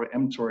ISR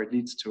mTOR, it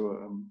leads to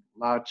a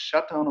large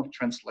shutdown of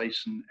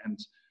translation, and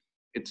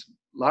it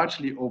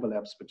largely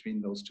overlaps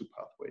between those two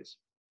pathways.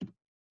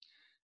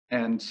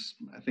 And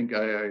I think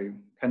I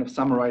kind of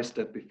summarized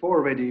that before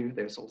already.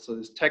 There's also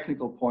this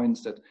technical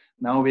points that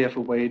now we have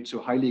a way to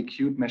highly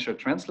acute measure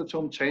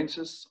translatome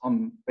changes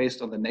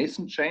based on the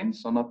nascent chain,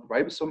 so not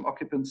ribosome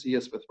occupancy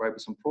as with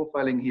ribosome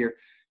profiling here.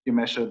 You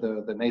measure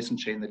the nascent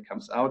chain that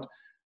comes out.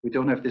 We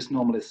don't have this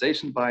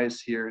normalization bias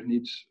here,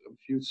 need a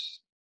few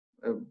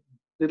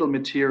little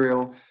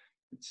material.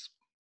 It's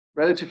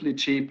relatively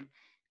cheap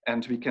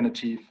and we can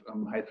achieve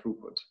high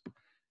throughput.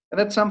 And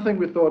that's something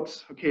we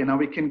thought, okay, now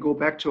we can go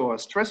back to our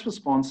stress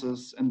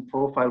responses and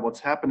profile what's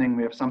happening.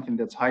 We have something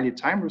that's highly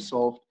time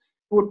resolved.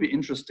 It would be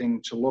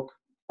interesting to look,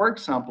 for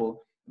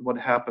example, at what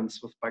happens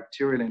with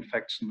bacterial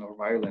infection or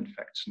viral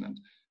infection. And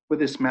with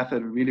this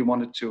method, we really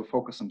wanted to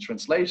focus on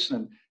translation.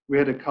 And we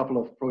had a couple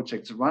of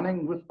projects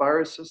running with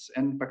viruses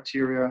and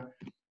bacteria.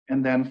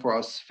 And then for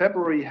us,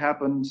 February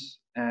happened.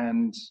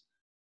 And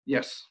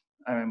yes,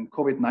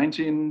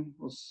 COVID-19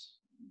 was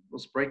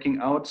breaking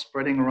out,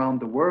 spreading around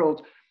the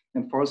world.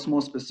 And for us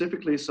more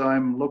specifically, so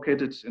I'm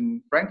located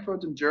in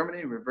Frankfurt in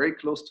Germany. We're very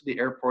close to the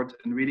airport.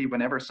 And really,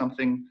 whenever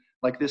something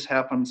like this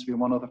happens, we're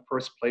one of the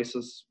first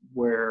places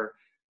where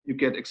you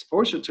get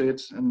exposure to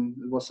it, and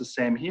it was the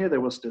same here.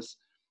 There was this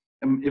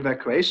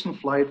evacuation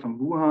flight from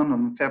Wuhan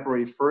on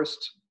February 1st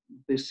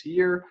this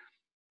year,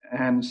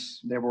 and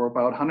there were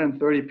about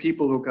 130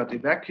 people who got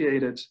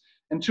evacuated,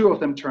 and 2 of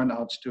them turned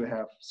out to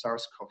have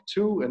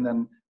SARS-CoV-2. And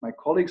then my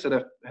colleagues that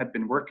I had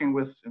been working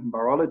with in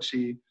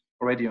virology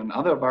already on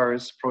other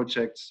virus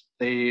projects,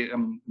 they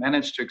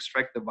managed to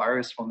extract the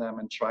virus from them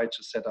and try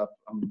to set up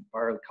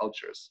viral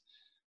cultures.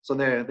 So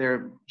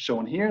they're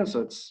shown here.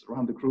 So it's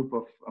around the group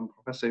of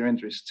Professor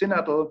Irendrich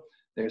Zinatl,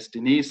 there's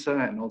Denise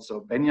and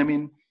also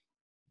Benjamin.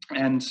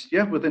 And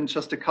yeah, within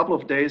just a couple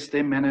of days,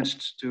 they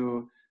managed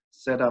to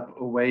set up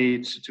a way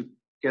to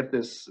get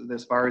this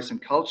virus in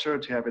culture,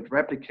 to have it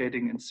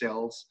replicating in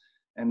cells,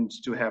 and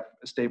to have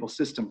a stable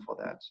system for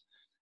that.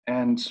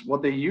 And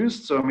what they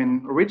used, so I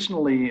mean,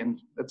 originally, and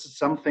that's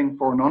something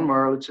for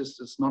non-virologists,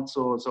 it's not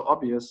so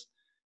obvious,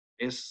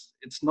 is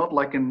it's not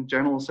like in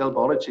general cell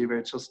biology where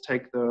you just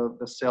take the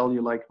cell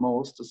you like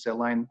most, the cell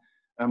line.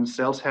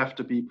 Cells have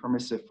to be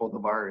permissive for the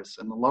virus,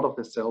 and a lot of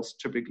the cells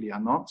typically are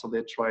not. So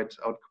they tried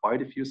out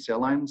quite a few cell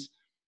lines,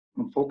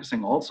 and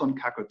focusing also on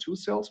CACO2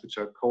 cells, which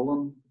are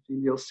colon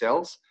epithelial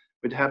cells,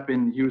 which had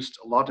been used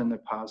a lot in the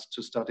past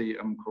to study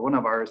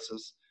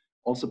coronaviruses.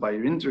 Also by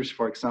Irendrich,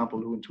 for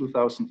example, who in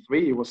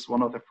 2003 was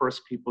one of the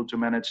first people to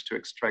manage to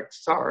extract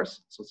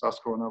SARS, so SARS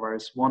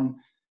coronavirus 1,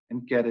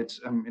 and get it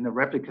in a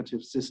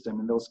replicative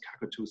system in those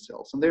CACO2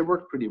 cells. And they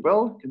work pretty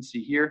well. You can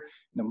see here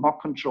in a mock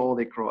control,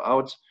 they grow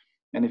out.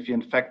 And if you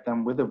infect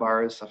them with the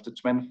virus, after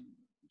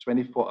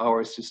 24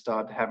 hours, you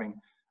start having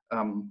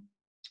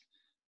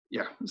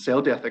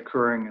cell death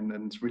occurring and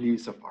then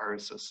release of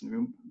viruses.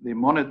 And they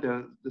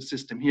monitor the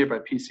system here by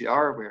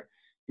PCR, where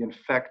you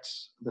infect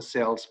the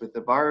cells with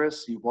the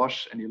virus, you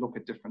wash, and you look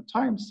at different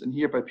times. And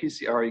here by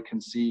PCR, you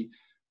can see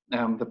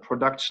the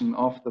production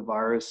of the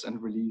virus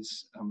and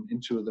release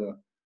into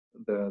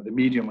the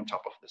medium on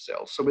top of the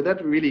cells. So with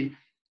that, we really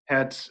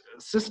had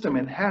a system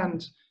in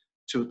hand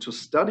to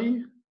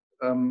study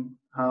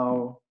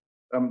how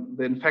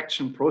the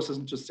infection process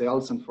into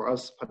cells, and for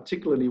us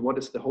particularly, what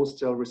is the host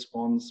cell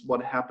response,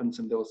 what happens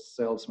in those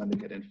cells when they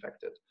get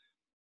infected.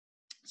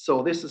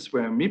 So this is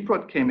where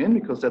MeProt came in,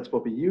 because that's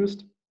what we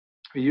used.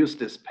 We used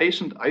this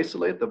patient,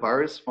 isolate the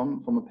virus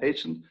from a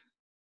patient,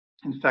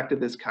 infected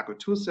this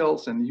CACO2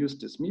 cells, and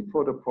used this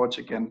MeProt approach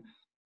again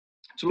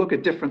to look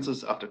at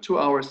differences after 2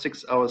 hours,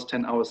 6 hours,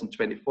 10 hours, and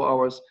 24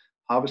 hours,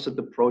 harvested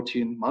the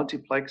protein,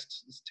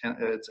 multiplexed,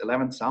 it's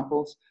 11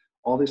 samples.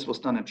 All this was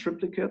done in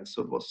triplicate,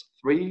 so it was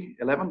 3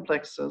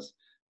 11-plexes,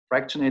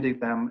 fractionated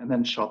them, and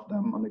then shot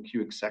them on the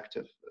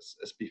Q-exactive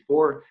as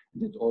before,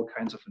 and did all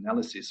kinds of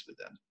analyses with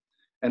that.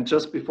 And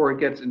just before I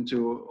get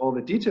into all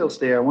the details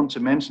there, I want to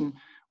mention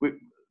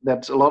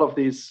that a lot of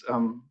these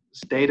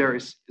data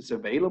is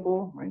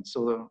available, right?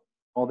 So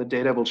all the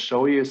data will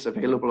show you is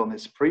available on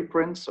this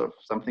preprint. So if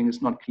something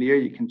is not clear,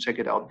 you can check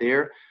it out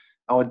there.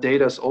 Our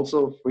data is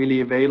also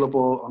freely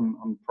available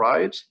on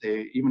Pride.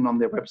 They even on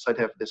their website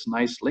have this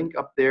nice link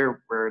up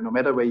there where no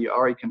matter where you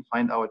are, you can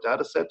find our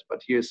data set,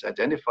 but here's the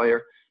identifier.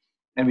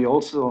 And we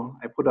also,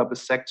 I put up a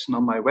section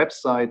on my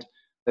website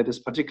that is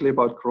particularly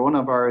about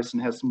coronavirus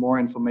and has more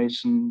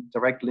information,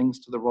 direct links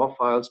to the raw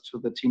files, to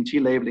the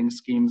TNT labeling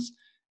schemes.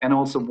 And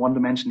also want to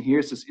mention here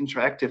is this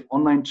interactive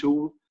online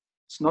tool.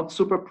 It's not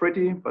super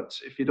pretty, but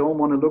if you don't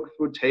want to look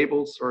through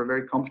tables or are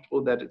very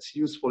comfortable that it's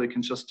useful, you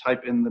can just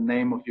type in the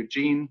name of your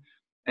gene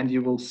and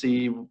you will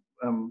see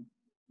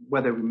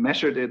whether we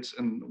measured it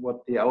and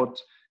what the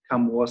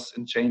outcome was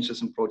in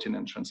changes in protein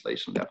and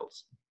translation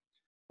levels.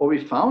 What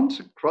we found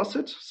across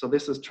it, so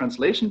this is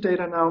translation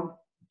data now,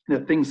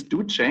 that things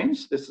do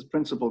change. This is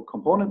principal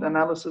component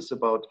analysis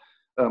about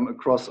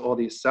across all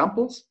these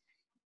samples.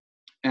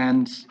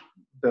 And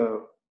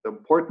the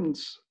important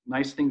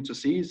nice thing to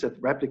see is that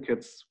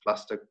replicates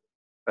cluster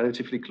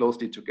relatively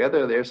closely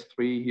together. There's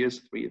 3, here's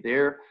 3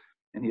 there,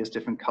 and here's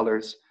different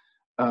colors.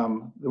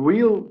 The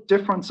real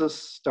differences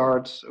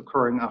start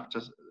occurring after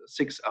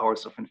 6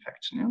 hours of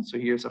infection. Yeah? So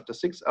here's after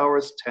 6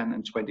 hours, 10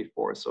 and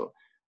 24. So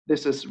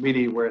this is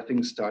really where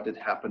things started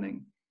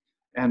happening.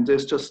 And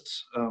there's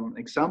just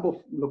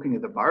example looking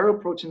at the viral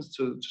proteins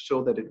to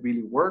show that it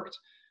really worked.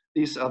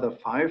 These are the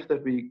 5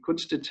 that we could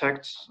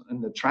detect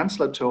in the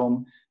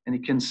translatome, and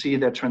you can see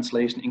their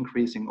translation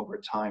increasing over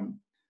time.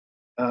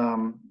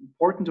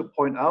 Important to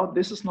point out,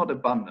 this is not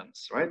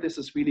abundance, right? This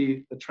is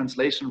really the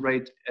translation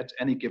rate at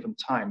any given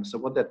time. So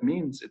what that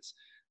means,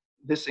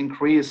 this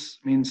increase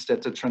means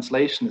that the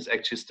translation is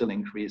actually still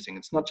increasing.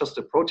 It's not just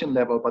a protein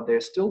level, but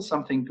there's still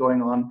something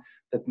going on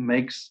that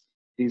makes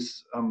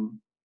these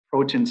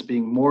proteins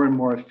being more and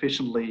more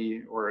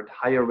efficiently or at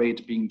higher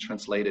rate being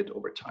translated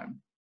over time.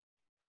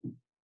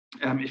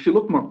 If you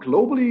look more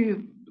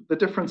globally, the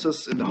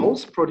differences in the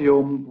host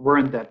proteome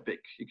weren't that big.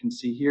 You can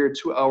see here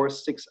 2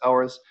 hours, 6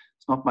 hours,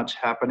 it's not much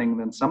happening,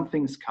 then some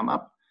things come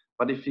up.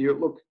 But if you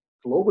look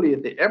globally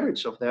at the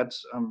average of that,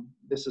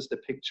 this is the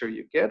picture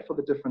you get for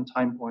the different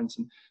time points.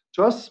 And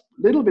to us, a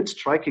little bit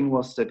striking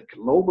was that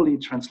globally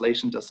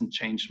translation doesn't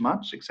change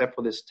much, except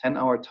for this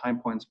 10-hour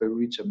time points where we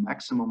reach a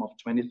maximum of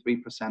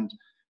 23%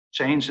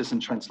 changes in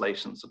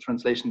translation. So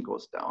translation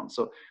goes down.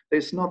 So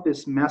there's not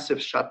this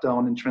massive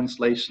shutdown in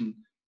translation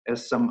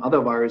as some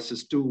other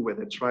viruses do, where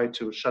they try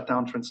to shut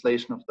down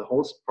translation of the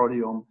host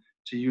proteome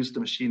to use the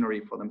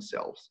machinery for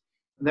themselves.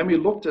 And then we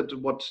looked at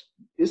what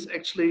is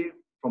actually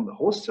from the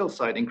host cell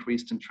side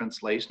increased in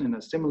translation in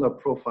a similar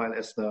profile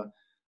as the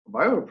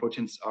viral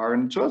proteins are.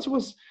 And to us it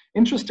was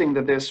interesting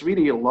that there's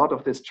really a lot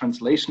of this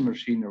translation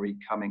machinery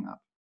coming up.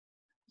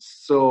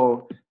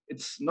 So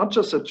it's not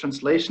just that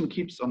translation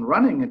keeps on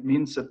running, it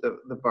means that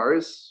the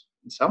virus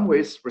in some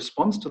ways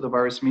response to the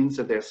virus means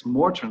that there's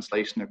more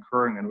translation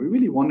occurring. And we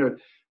really wondered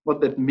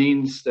what that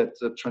means, that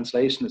the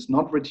translation is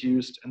not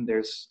reduced and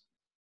there's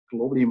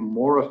globally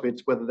more of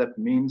it, whether that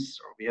means,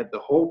 or we had the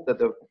hope that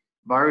the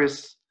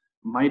virus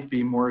might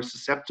be more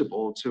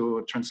susceptible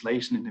to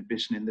translation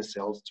inhibition in the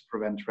cells to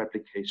prevent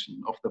replication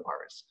of the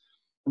virus.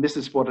 And this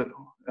is what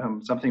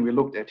something we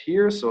looked at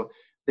here. So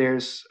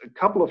there's a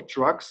couple of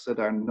drugs that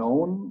are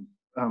known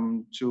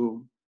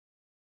to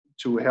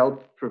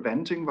help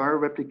preventing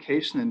viral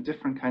replication in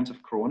different kinds of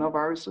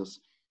coronaviruses.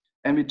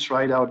 And we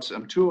tried out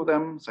two of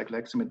them,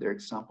 cycloheximide, there are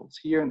examples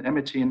here, and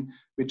emmetine.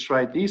 We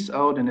tried these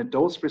out in a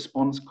dose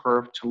response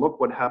curve to look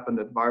what happened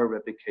at viral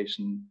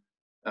replication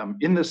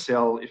in the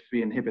cell if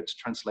we inhibit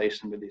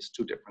translation with these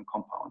two different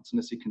compounds. And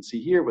as you can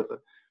see here with the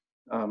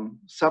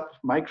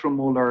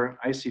sub-micromolar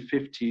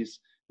IC50s,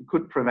 we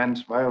could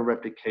prevent viral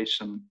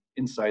replication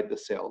inside the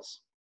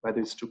cells by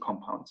these two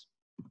compounds.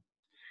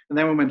 And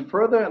then we went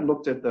further and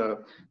looked at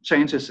the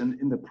changes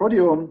in the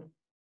proteome.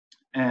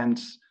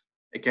 And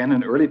again,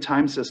 in early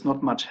times, there's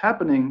not much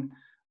happening.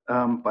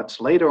 But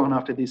later on,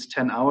 after these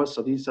 10 hours,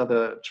 so these are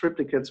the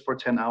triplicates for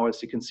 10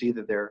 hours, you can see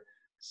that there's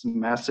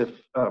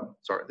massive,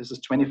 this is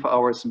 24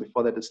 hours, and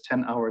before that is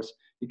 10 hours.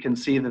 You can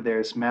see that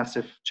there's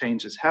massive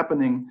changes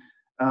happening.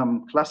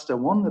 Cluster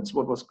 1, that's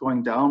what was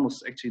going down,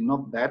 was actually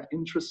not that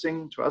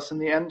interesting to us in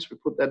the end. We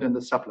put that in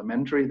the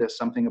supplementary. There's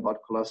something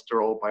about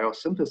cholesterol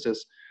biosynthesis,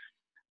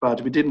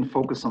 but we didn't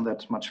focus on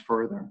that much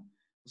further.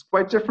 It's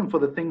quite different for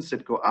the things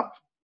that go up.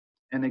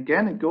 And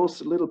again, it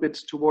goes a little bit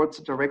towards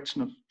the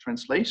direction of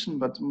translation,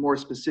 but more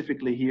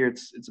specifically here,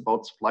 it's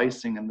about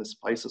splicing and the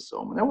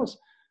spliceosome. And that was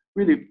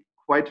really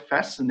quite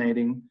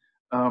fascinating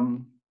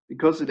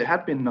because it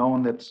had been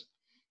known that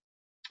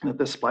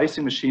the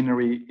splicing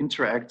machinery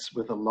interacts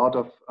with a lot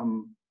of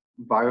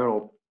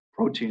viral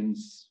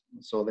proteins.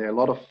 So there are a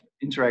lot of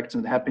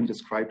interactions that have been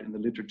described in the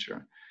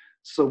literature.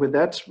 So with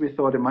that, we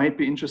thought it might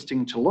be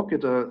interesting to look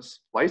at a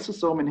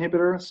spliceosome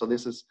inhibitor. So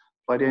this is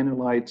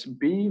flidanolide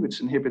B, which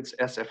inhibits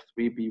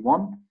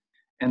SF3B1.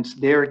 And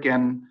there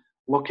again,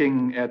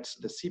 looking at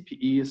the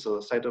CPE, so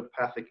the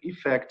cytopathic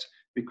effect,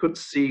 we could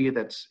see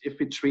that if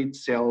we treat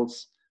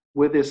cells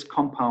with this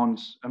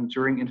compound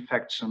during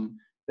infection,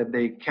 that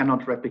they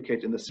cannot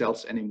replicate in the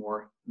cells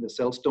anymore. The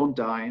cells don't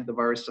die, the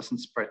virus doesn't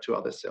spread to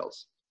other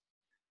cells.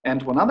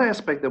 And one other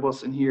aspect that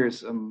was in here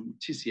is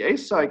TCA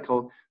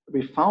cycle.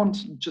 We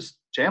found, just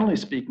generally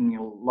speaking,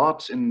 a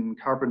lot in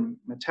carbon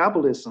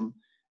metabolism,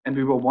 and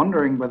we were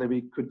wondering whether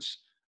we could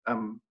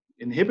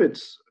inhibit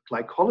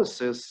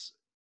glycolysis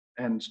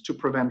and to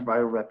prevent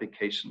viral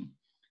replication.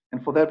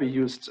 And for that, we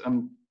used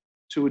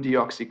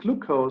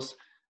 2-deoxyglucose,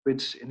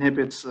 which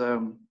inhibits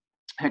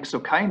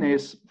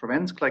hexokinase,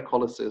 prevents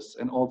glycolysis,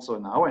 and also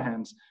in our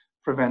hands,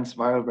 prevents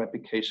viral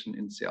replication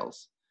in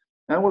cells.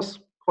 That was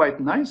quite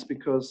nice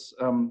because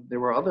there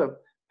were other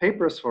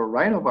papers for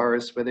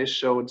rhinovirus where they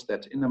showed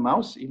that in the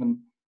mouse, even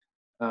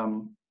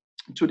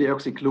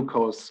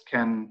 2-deoxyglucose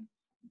can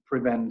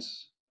prevent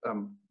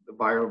the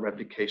viral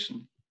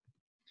replication.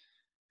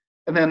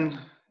 And then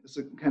as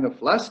a kind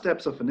of last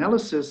steps of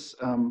analysis,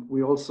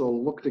 we also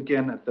looked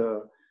again at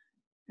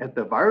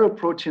the viral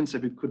proteins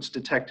that we could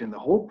detect in the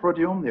whole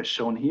proteome. They're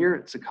shown here.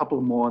 It's a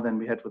couple more than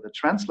we had with the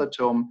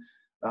translatome.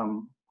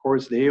 Of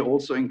course, they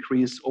also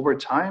increase over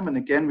time. And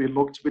again, we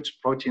looked which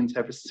proteins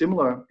have a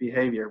similar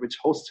behavior, which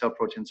host cell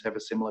proteins have a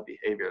similar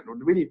behavior. And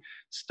what really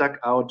stuck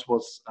out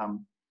was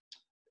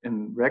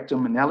in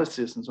rectum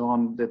analysis and so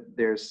on, that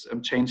there's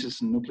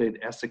changes in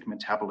nucleic acid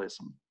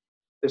metabolism.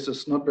 This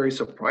is not very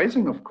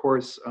surprising. Of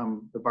course,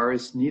 the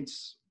virus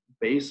needs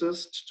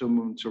bases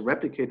to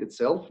replicate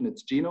itself in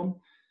its genome.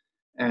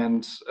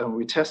 And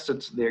we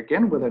tested there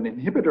again whether an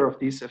inhibitor of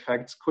these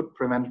effects could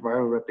prevent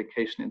viral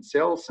replication in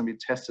cells. And we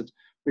tested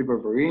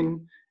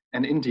ribavirin.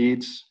 And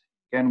indeed,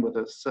 again, with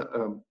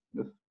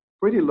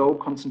pretty low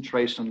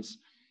concentrations,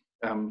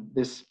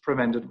 this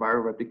prevented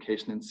viral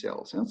replication in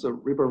cells. And so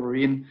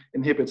ribavirin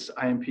inhibits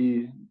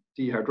IMP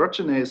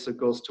dehydrogenase that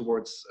goes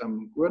towards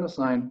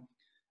guanosine.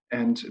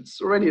 And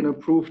it's already an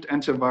approved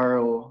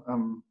antiviral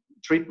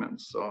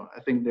treatment. So I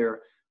think there's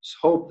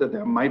hope that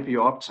there might be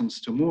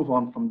options to move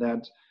on from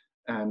that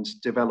and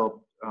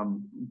develop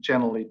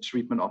generally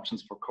treatment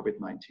options for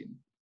COVID-19.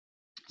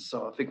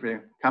 So I think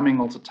we're coming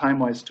also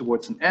time-wise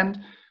towards an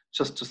end.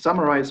 Just to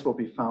summarize what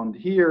we found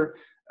here,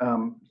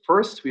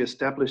 first we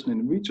established an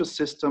in vitro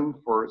system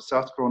for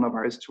SARS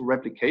coronavirus 2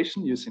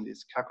 replication using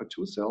these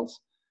CACO2 cells.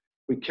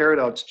 We carried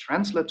out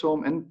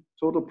translatome and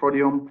total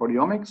proteome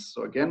proteomics.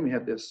 So again, we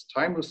had this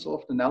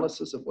time-resolved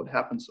analysis of what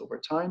happens over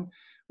time.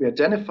 We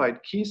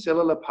identified key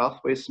cellular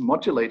pathways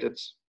modulated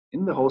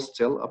in the host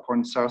cell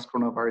upon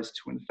SARS-CoV-2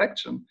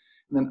 infection.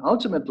 And then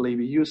ultimately,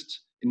 we used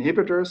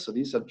inhibitors. So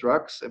these are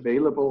drugs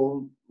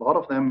available, a lot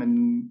of them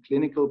in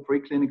clinical,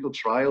 preclinical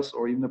trials,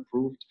 or even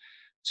approved,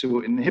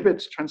 to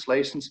inhibit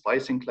translation,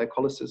 splicing,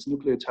 glycolysis,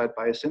 nucleotide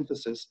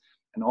biosynthesis,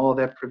 and all of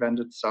that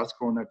prevented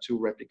SARS-CoV-2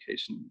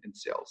 replication in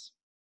cells.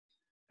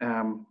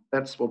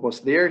 That's what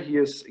was there.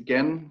 Here's,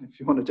 again, if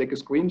you want to take a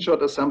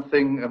screenshot or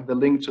something, of the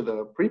link to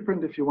the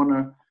preprint if you want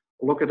to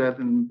look at that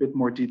in a bit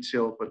more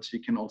detail, but you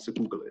can also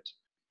Google it.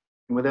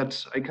 And with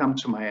that, I come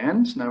to my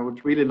end. And I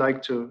would really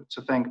like to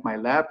thank my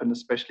lab, and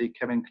especially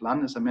Kevin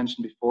Klan, as I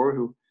mentioned before,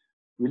 who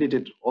really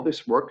did all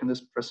this work in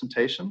this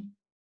presentation.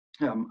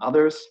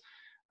 Others,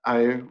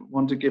 I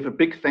want to give a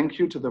big thank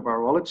you to the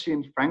virology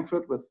in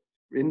Frankfurt with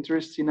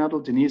Indris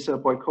Sinadl,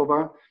 Denisa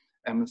Boykova,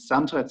 and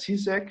Sandra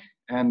Zizek,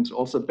 and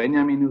also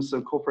Benjamin, who's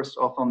a co-first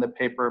author on the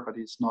paper, but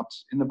he's not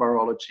in the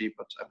virology,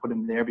 but I put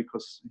him there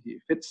because he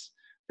fits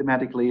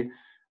thematically.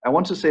 I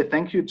want to say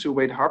thank you to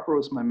Wade Harper,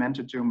 who's my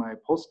mentor during my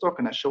postdoc,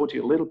 and I showed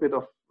you a little bit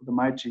of the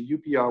MyG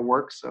UPR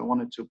work, so I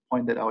wanted to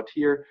point that out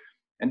here.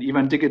 And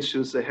Ivan Digic,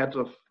 who's the head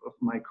of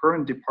my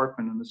current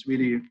department, and is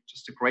really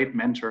just a great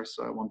mentor,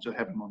 so I want to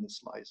have him on the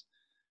slides.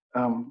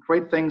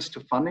 Great thanks to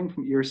funding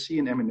from ERC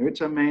and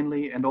Eminöta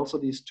mainly, and also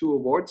these 2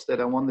 awards that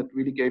I won that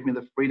really gave me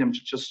the freedom to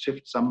just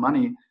shift some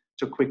money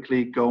to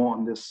quickly go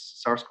on this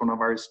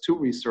SARS-CoV-2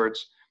 research.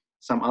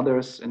 Some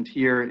others, and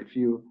here, if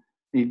you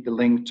need the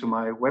link to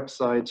my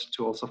website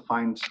to also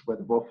find where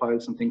the raw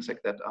files and things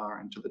like that are,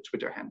 and to the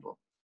Twitter handle.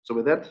 So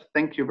with that,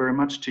 thank you very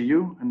much to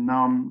you. And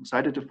now I'm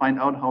excited to find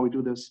out how we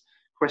do this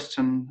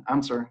question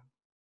answer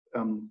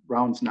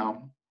rounds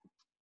now.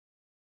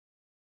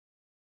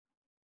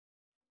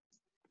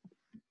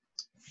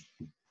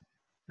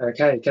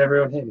 Okay, can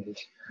everyone hear me?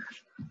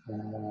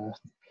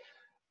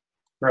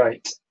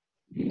 Right,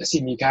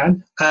 assume you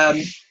can.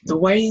 The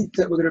way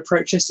that we're going to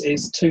approach this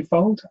is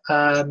twofold.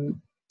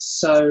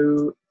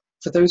 So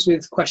for those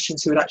with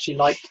questions who would actually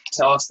like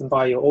to ask them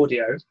via your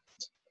audio,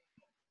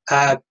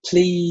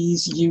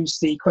 please use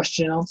the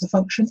question and answer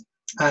function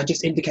and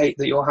just indicate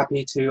that you're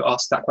happy to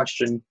ask that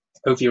question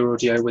over your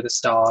audio with a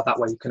star. That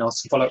way you can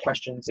ask some follow-up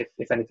questions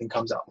if anything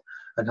comes up,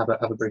 and have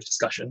a brief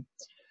discussion.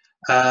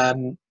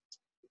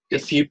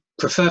 If you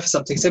prefer for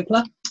something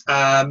simpler,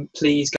 please